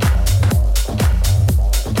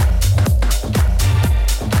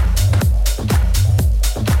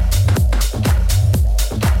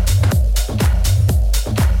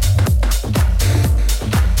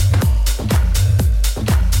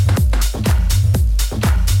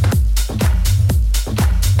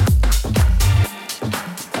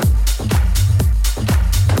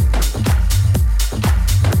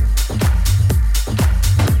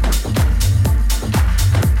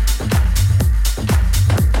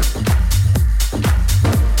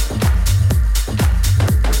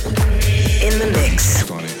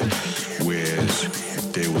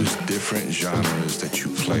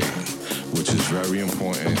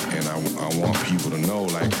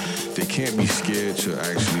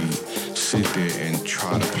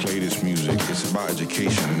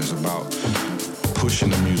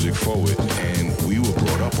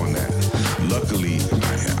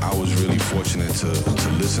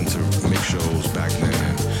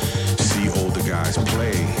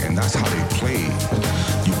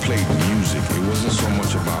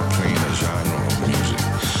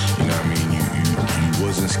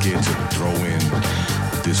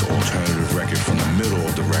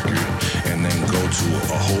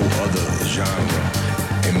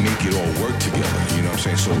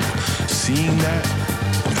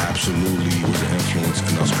 absolutely was an influence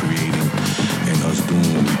in us creating and us doing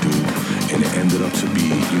what we do. And it ended up to be,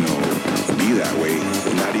 be that way,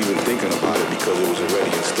 not even thinking about it because it was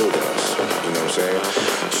already instilled in us. You know what I'm saying?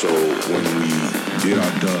 So when we did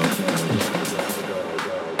our dub,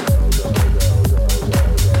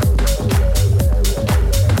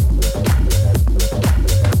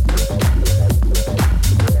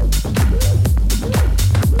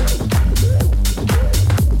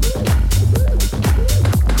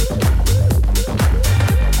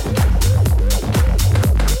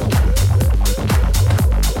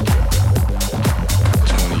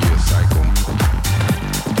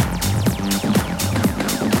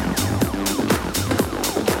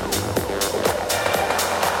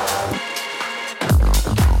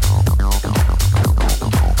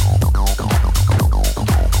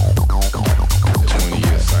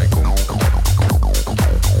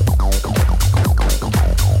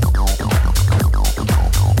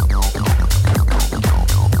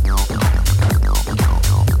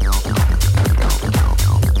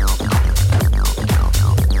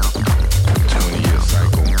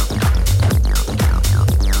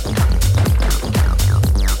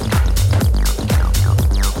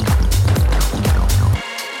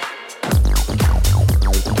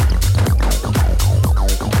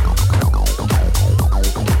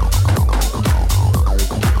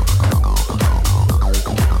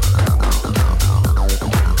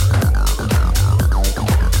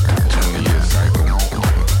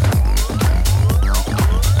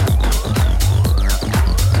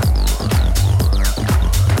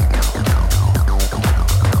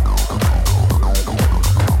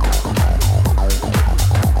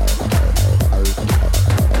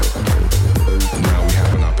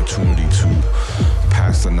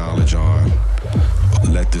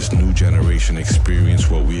 experience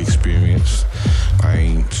what we experience. I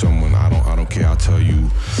ain't someone, I don't care, I'll tell you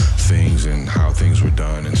things and how things were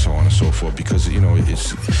done and so on and so forth, because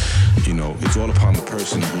it's all upon the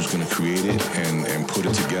person who's going to create it and put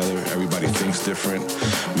it together. Everybody thinks different.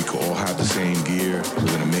 We could all have the same gear. We're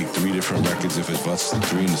going to make 3 different records if it's us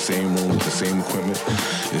 3 in the same room with the same equipment.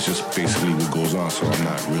 It's just basically what goes on. So I'm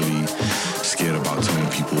not really scared about telling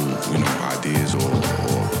people, ideas or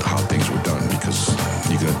how things were done, because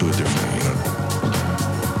you're going to do it differently,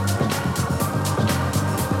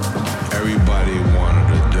 Everybody wanted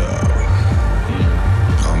a dub.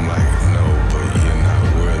 I'm like, no, but you're not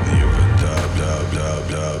worthy of a dub, dub, dub,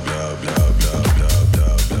 dub, dub, dub, dub, dub, dub,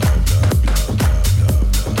 dub, dub, dub, dub,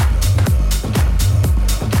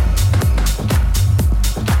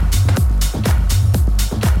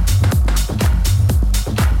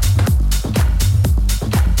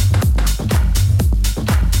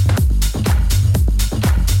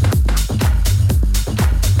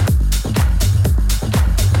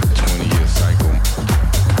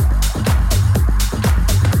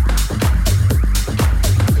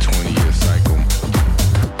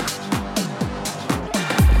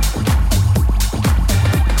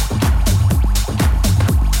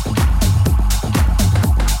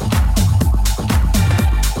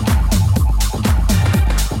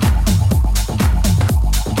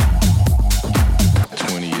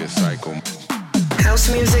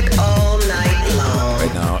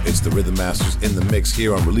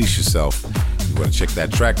 here on Release Yourself. If you want to check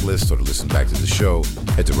that track list or to listen back to the show,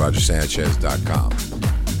 head to RogerSanchez.com.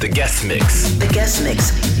 The Guest Mix. The Guest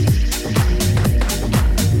Mix.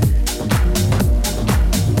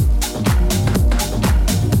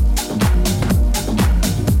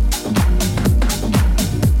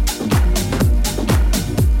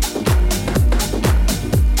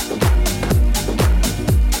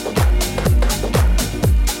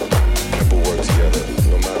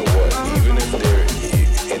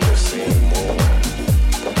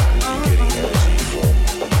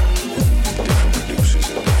 different producers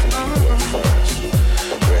and different people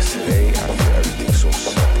at first.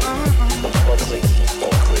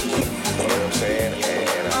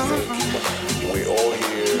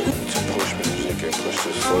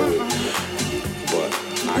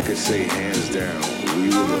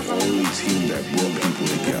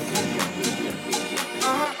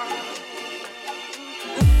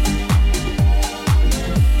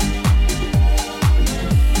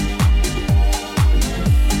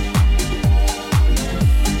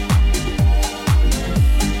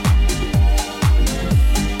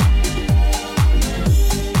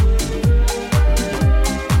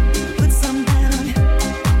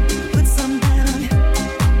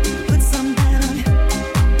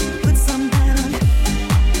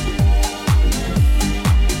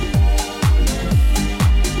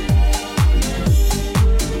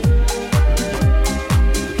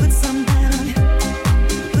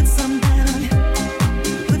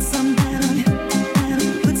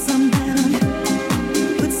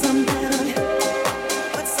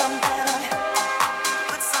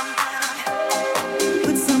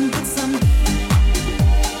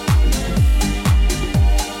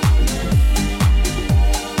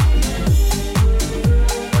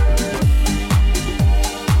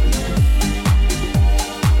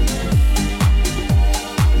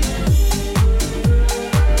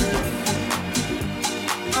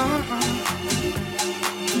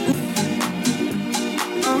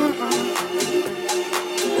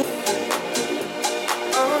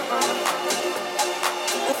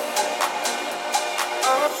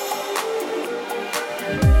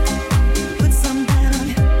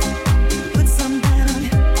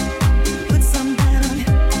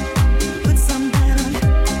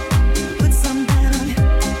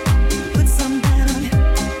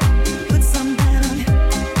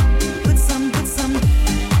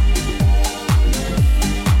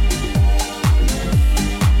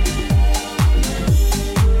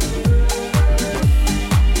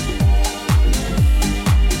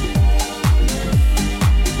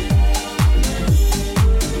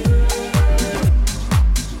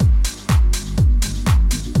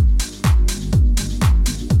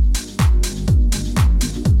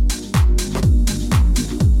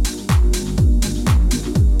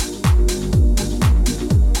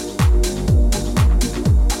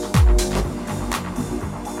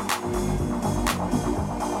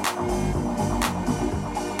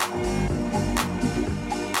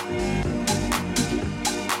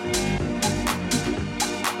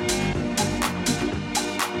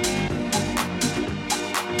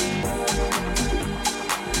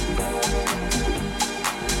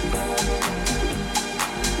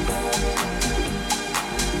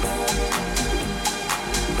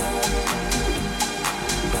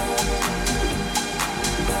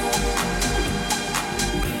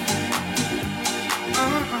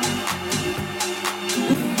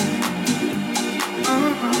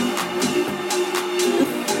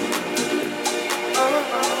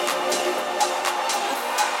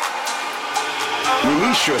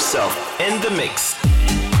 Yourself in the mix.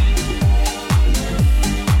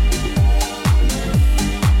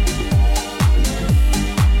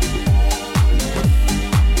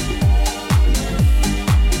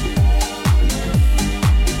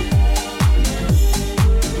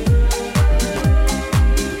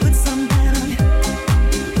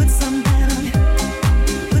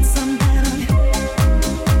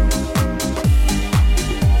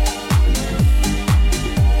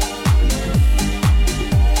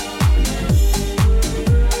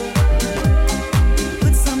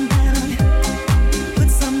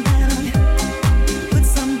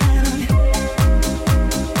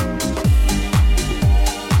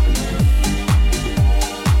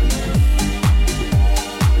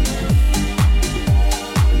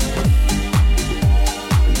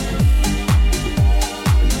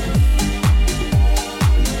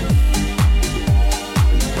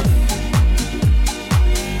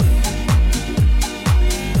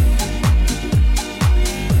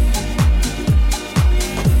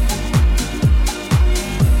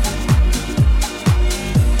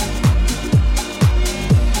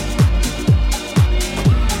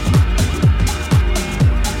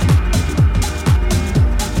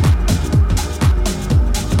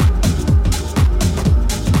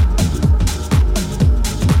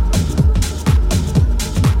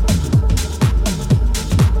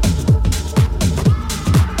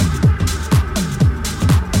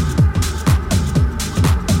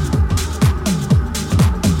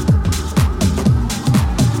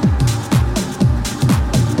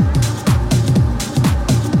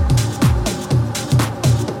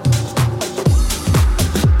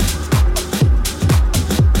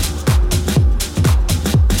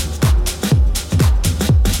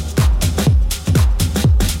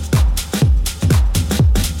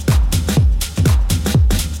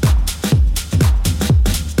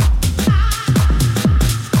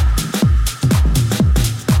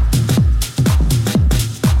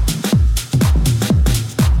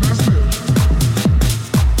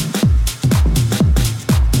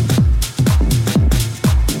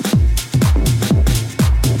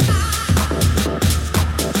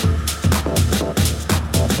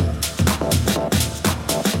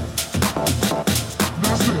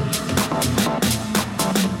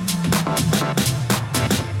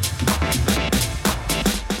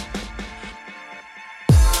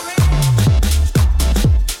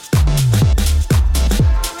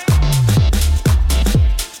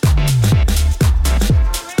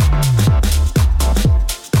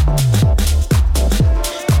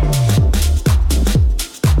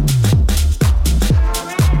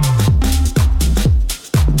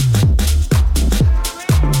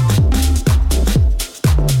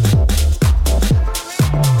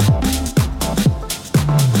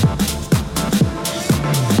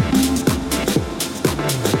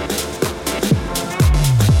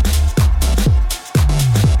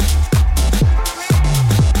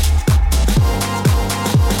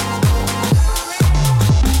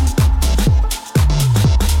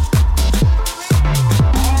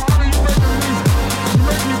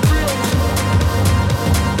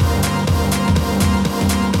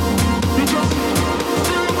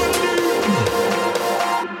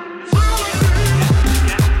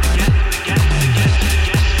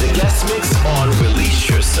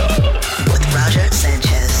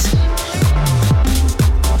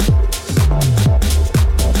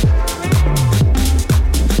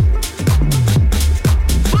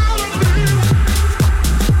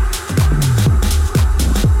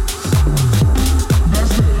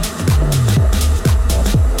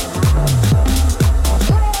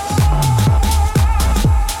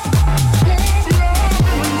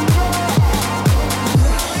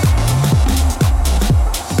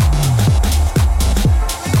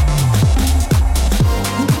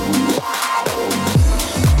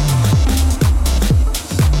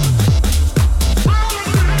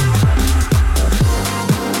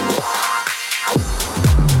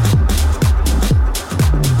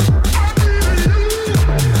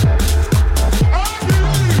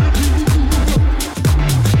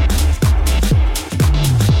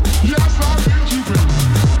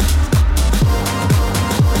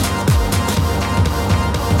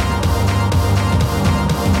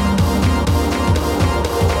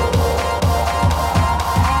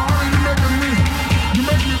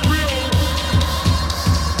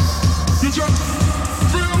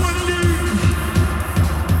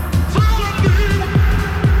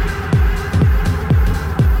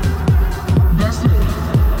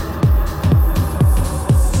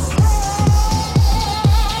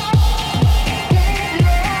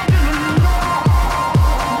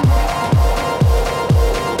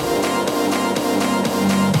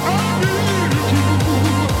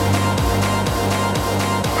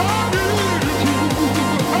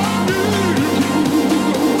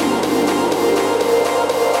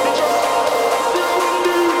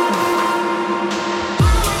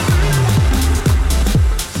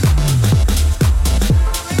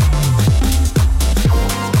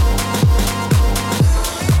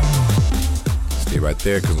 right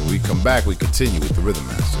there, because when we come back, we continue with the Rhythm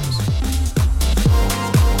Masters.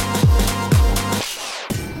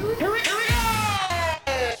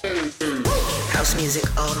 House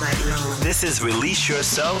music all night long. This is Release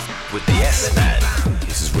Yourself with the S-Man.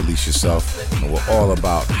 This is Release Yourself, and we're all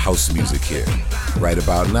about house music here. Right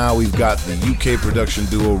about now, we've got the UK production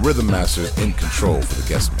duo Rhythm Masters in control for the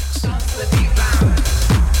guest mix.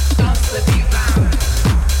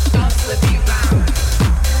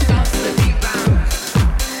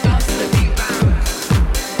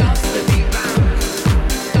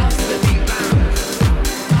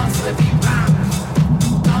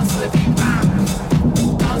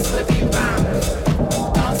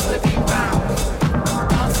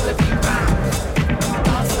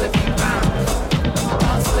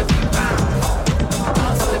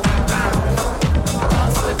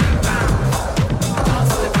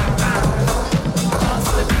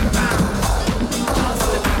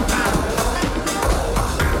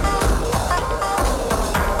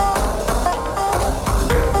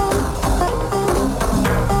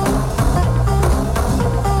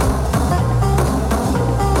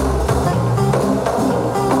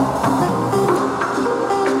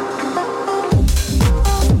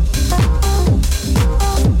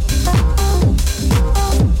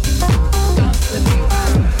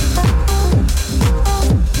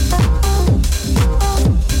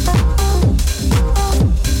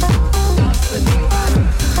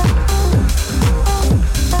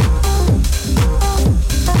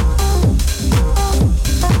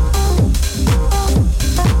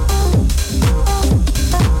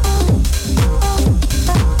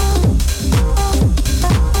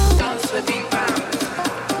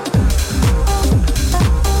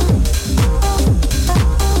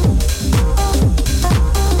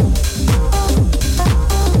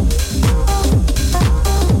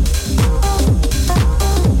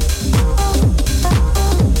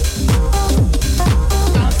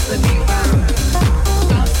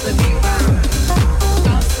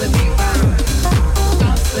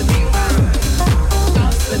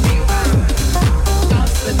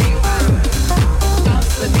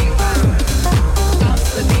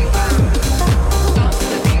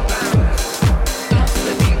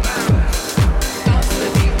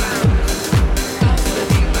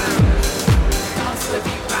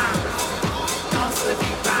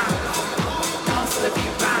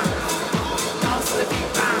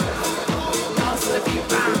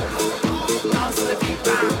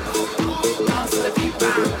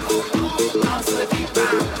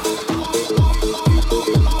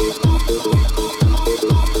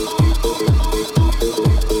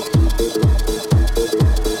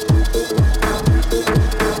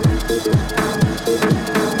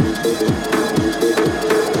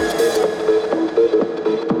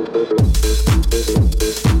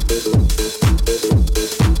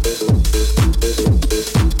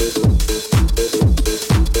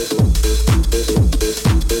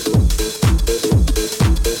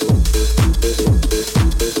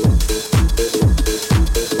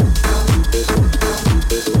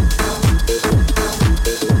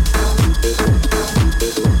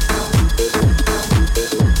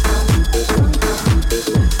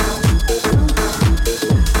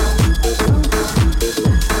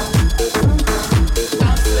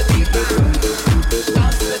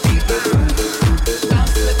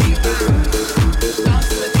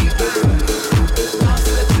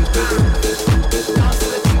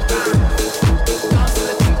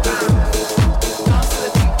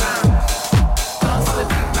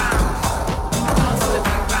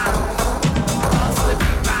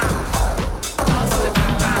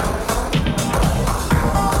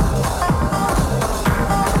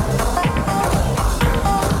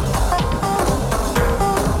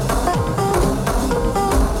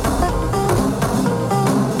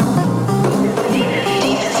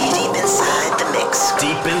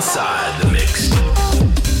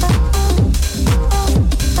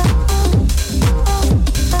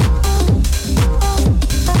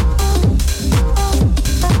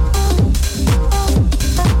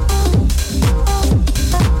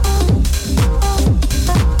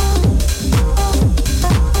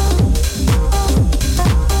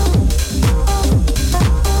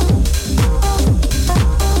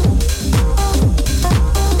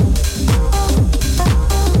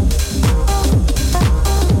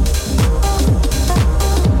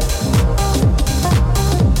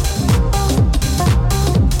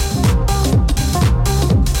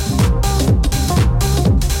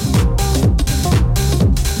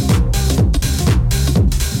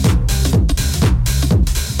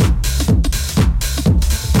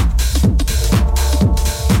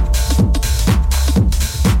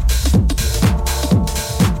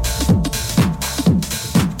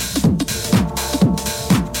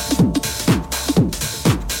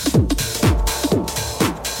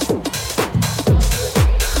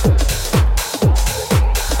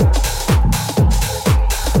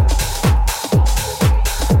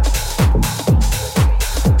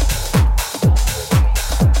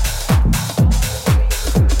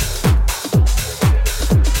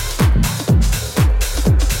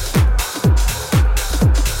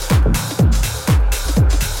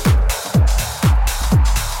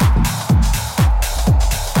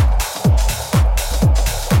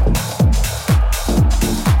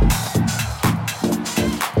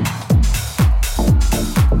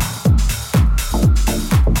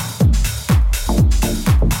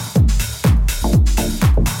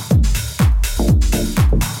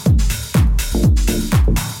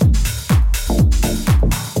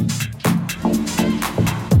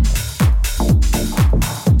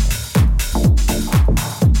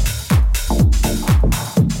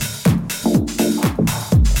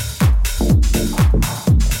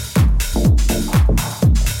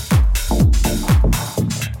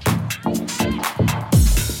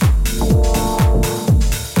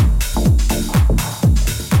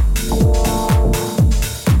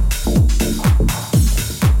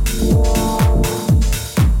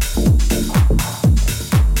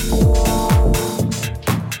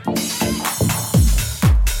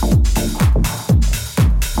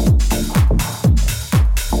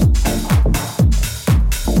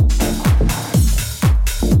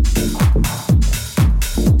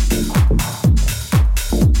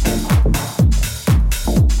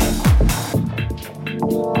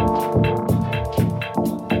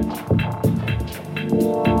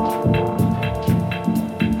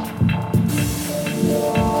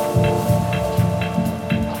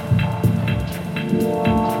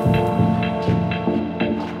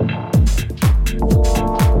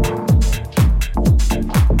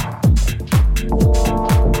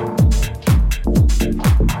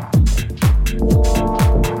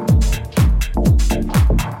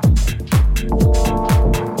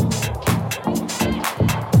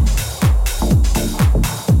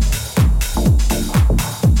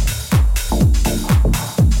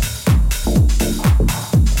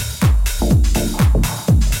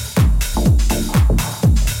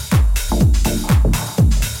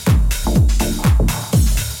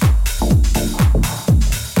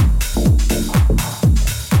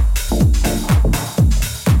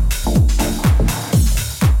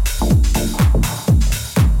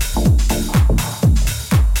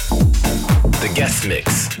 guest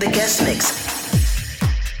mix. The guest mix.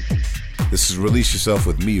 This is Release Yourself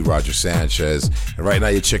with me, Roger Sanchez. And right now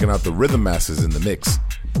you're checking out the Rhythm Masters in the mix.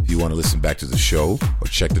 If you want to listen back to the show or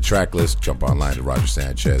check the track list, jump online to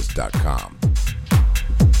rogersanchez.com.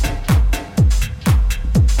 We'll be right back.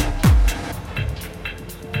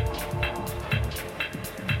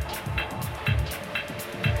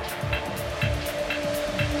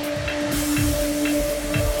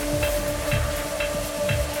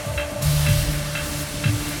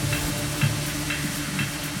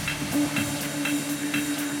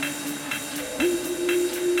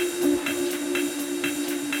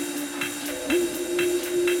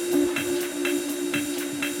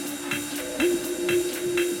 We'll be right back.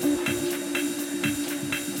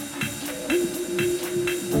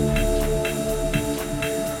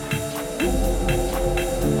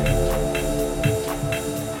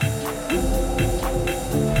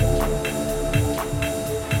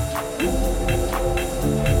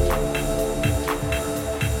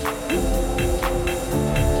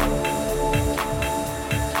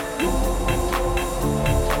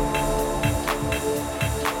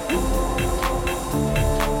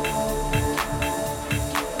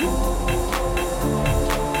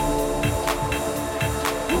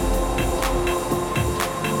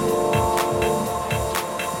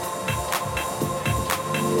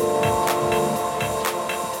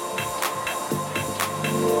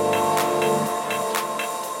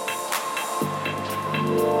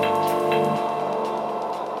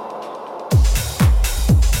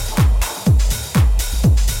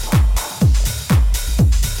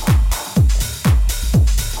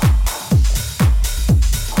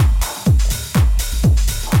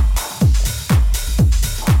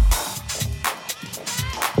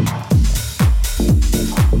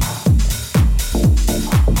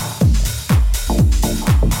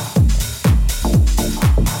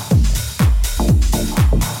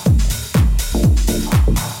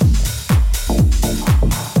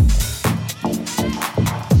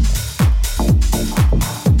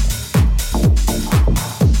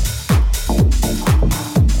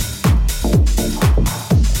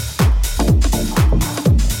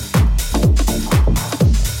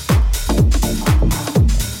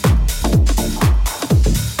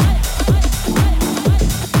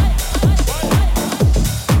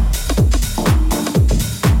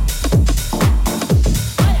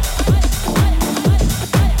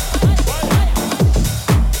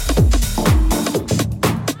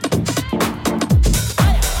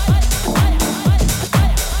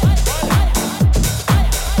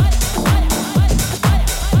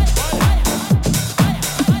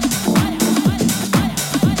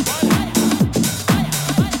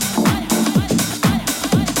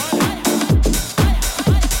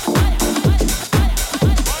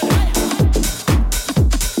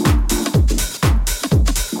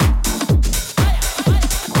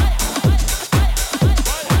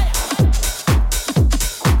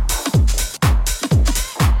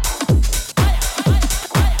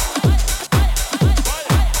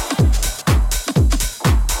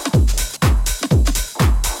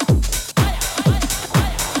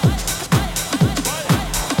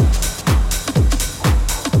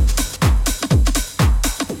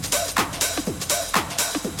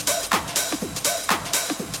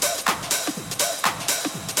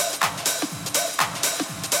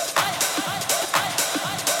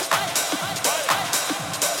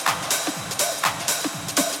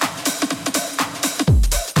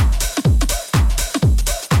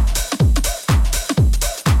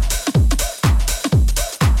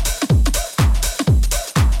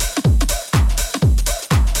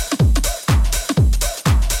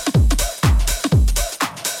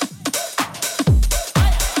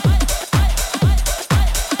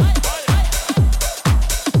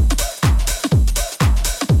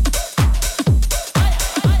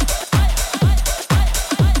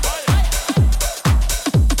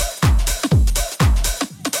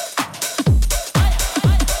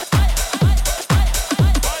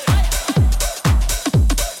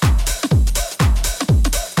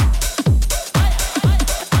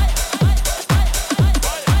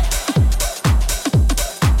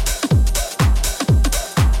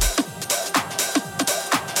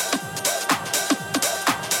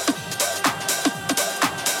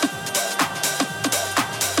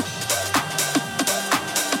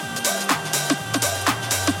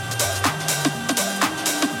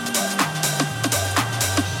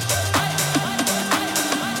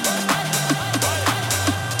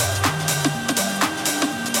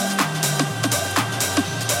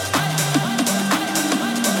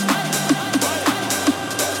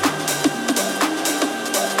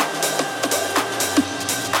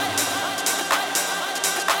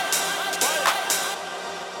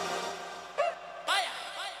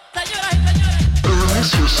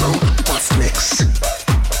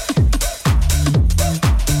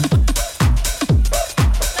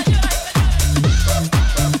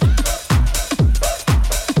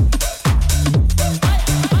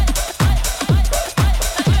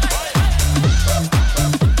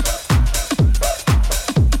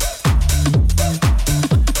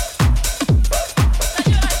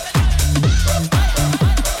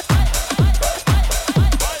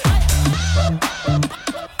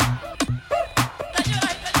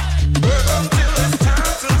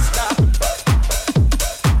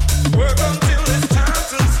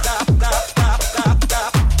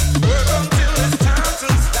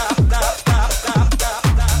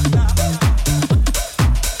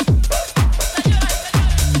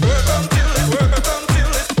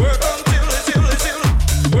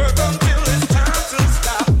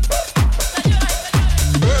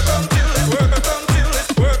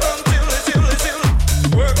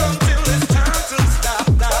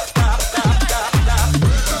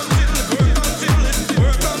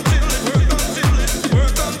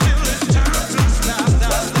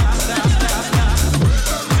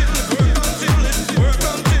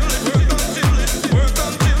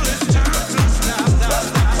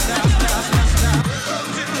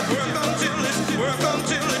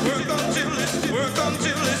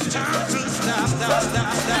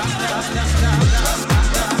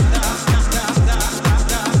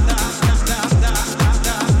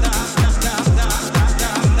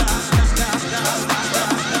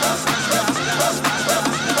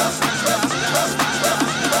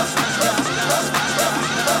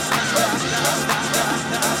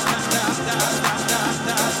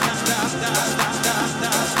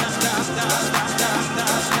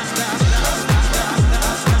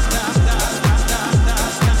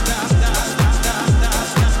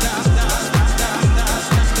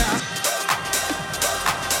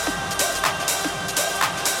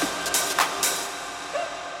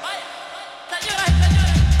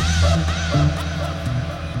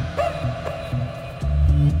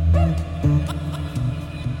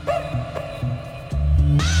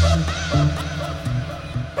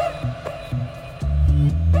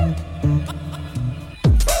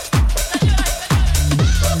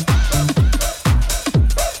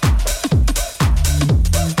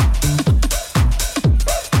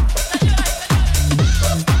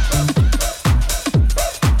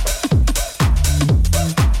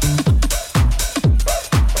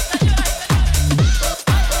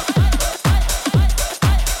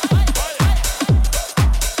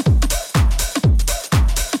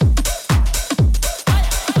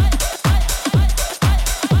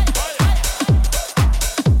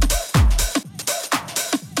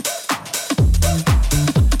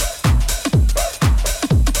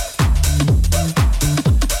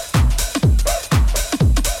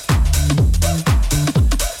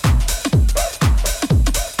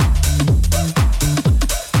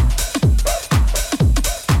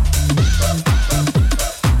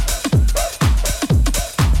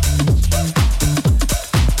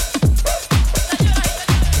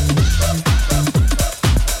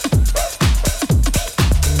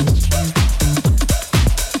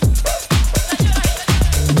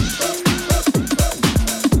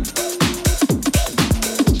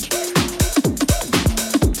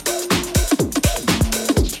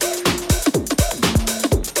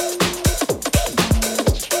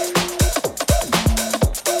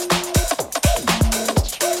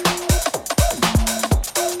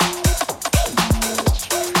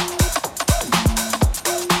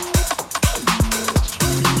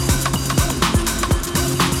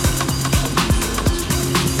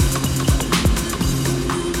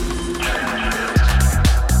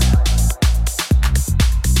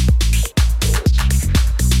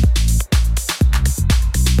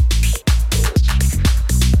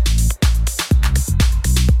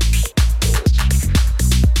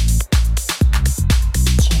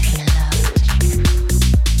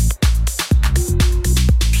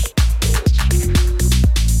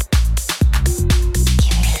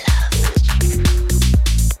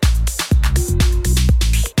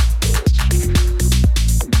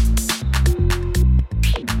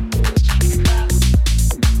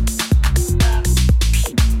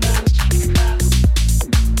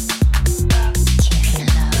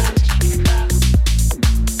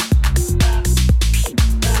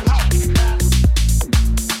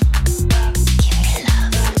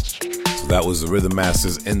 That was the Rhythm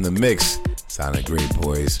Masters in the mix. Sounded great,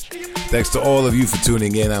 boys. Thanks to all of you for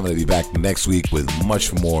tuning in. I'm going to be back next week with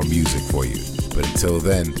much more music for you. But until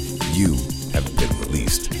then, you have been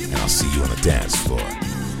released, and I'll see you on the dance floor.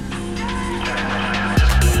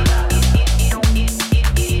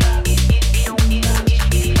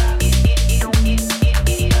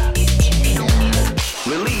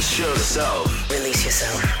 Release yourself. Release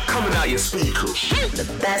yourself. Coming out your speakers.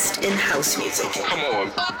 The best in house music. Come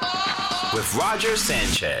on. With Roger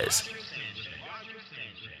Sanchez.